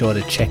 be sure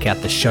to check out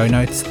the show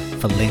notes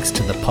for links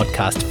to the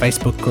podcast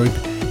Facebook group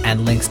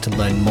and links to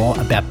learn more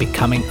about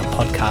becoming a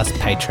podcast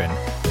patron,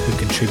 who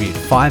contribute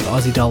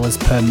 $5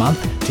 per month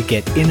to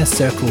get Inner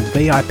Circle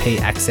VIP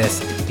access,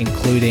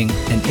 including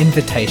an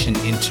invitation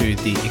into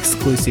the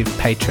exclusive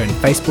patron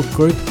Facebook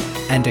group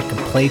and a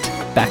complete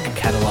back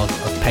catalogue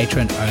of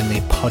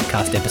patron-only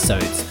podcast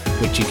episodes,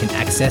 which you can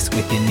access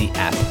within the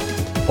app.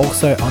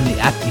 Also on the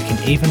app, you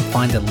can even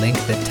find a link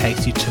that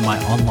takes you to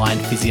my online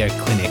physio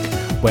clinic,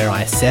 where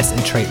I assess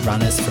and treat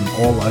runners from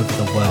all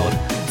over the world,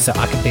 so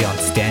I can be on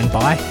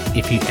standby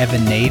if you ever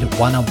need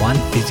one-on-one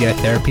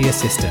physiotherapy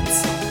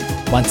assistance.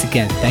 Once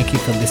again, thank you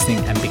for listening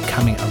and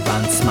becoming a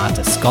Run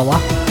Smarter scholar.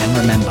 And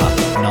remember,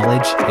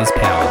 knowledge is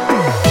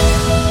power.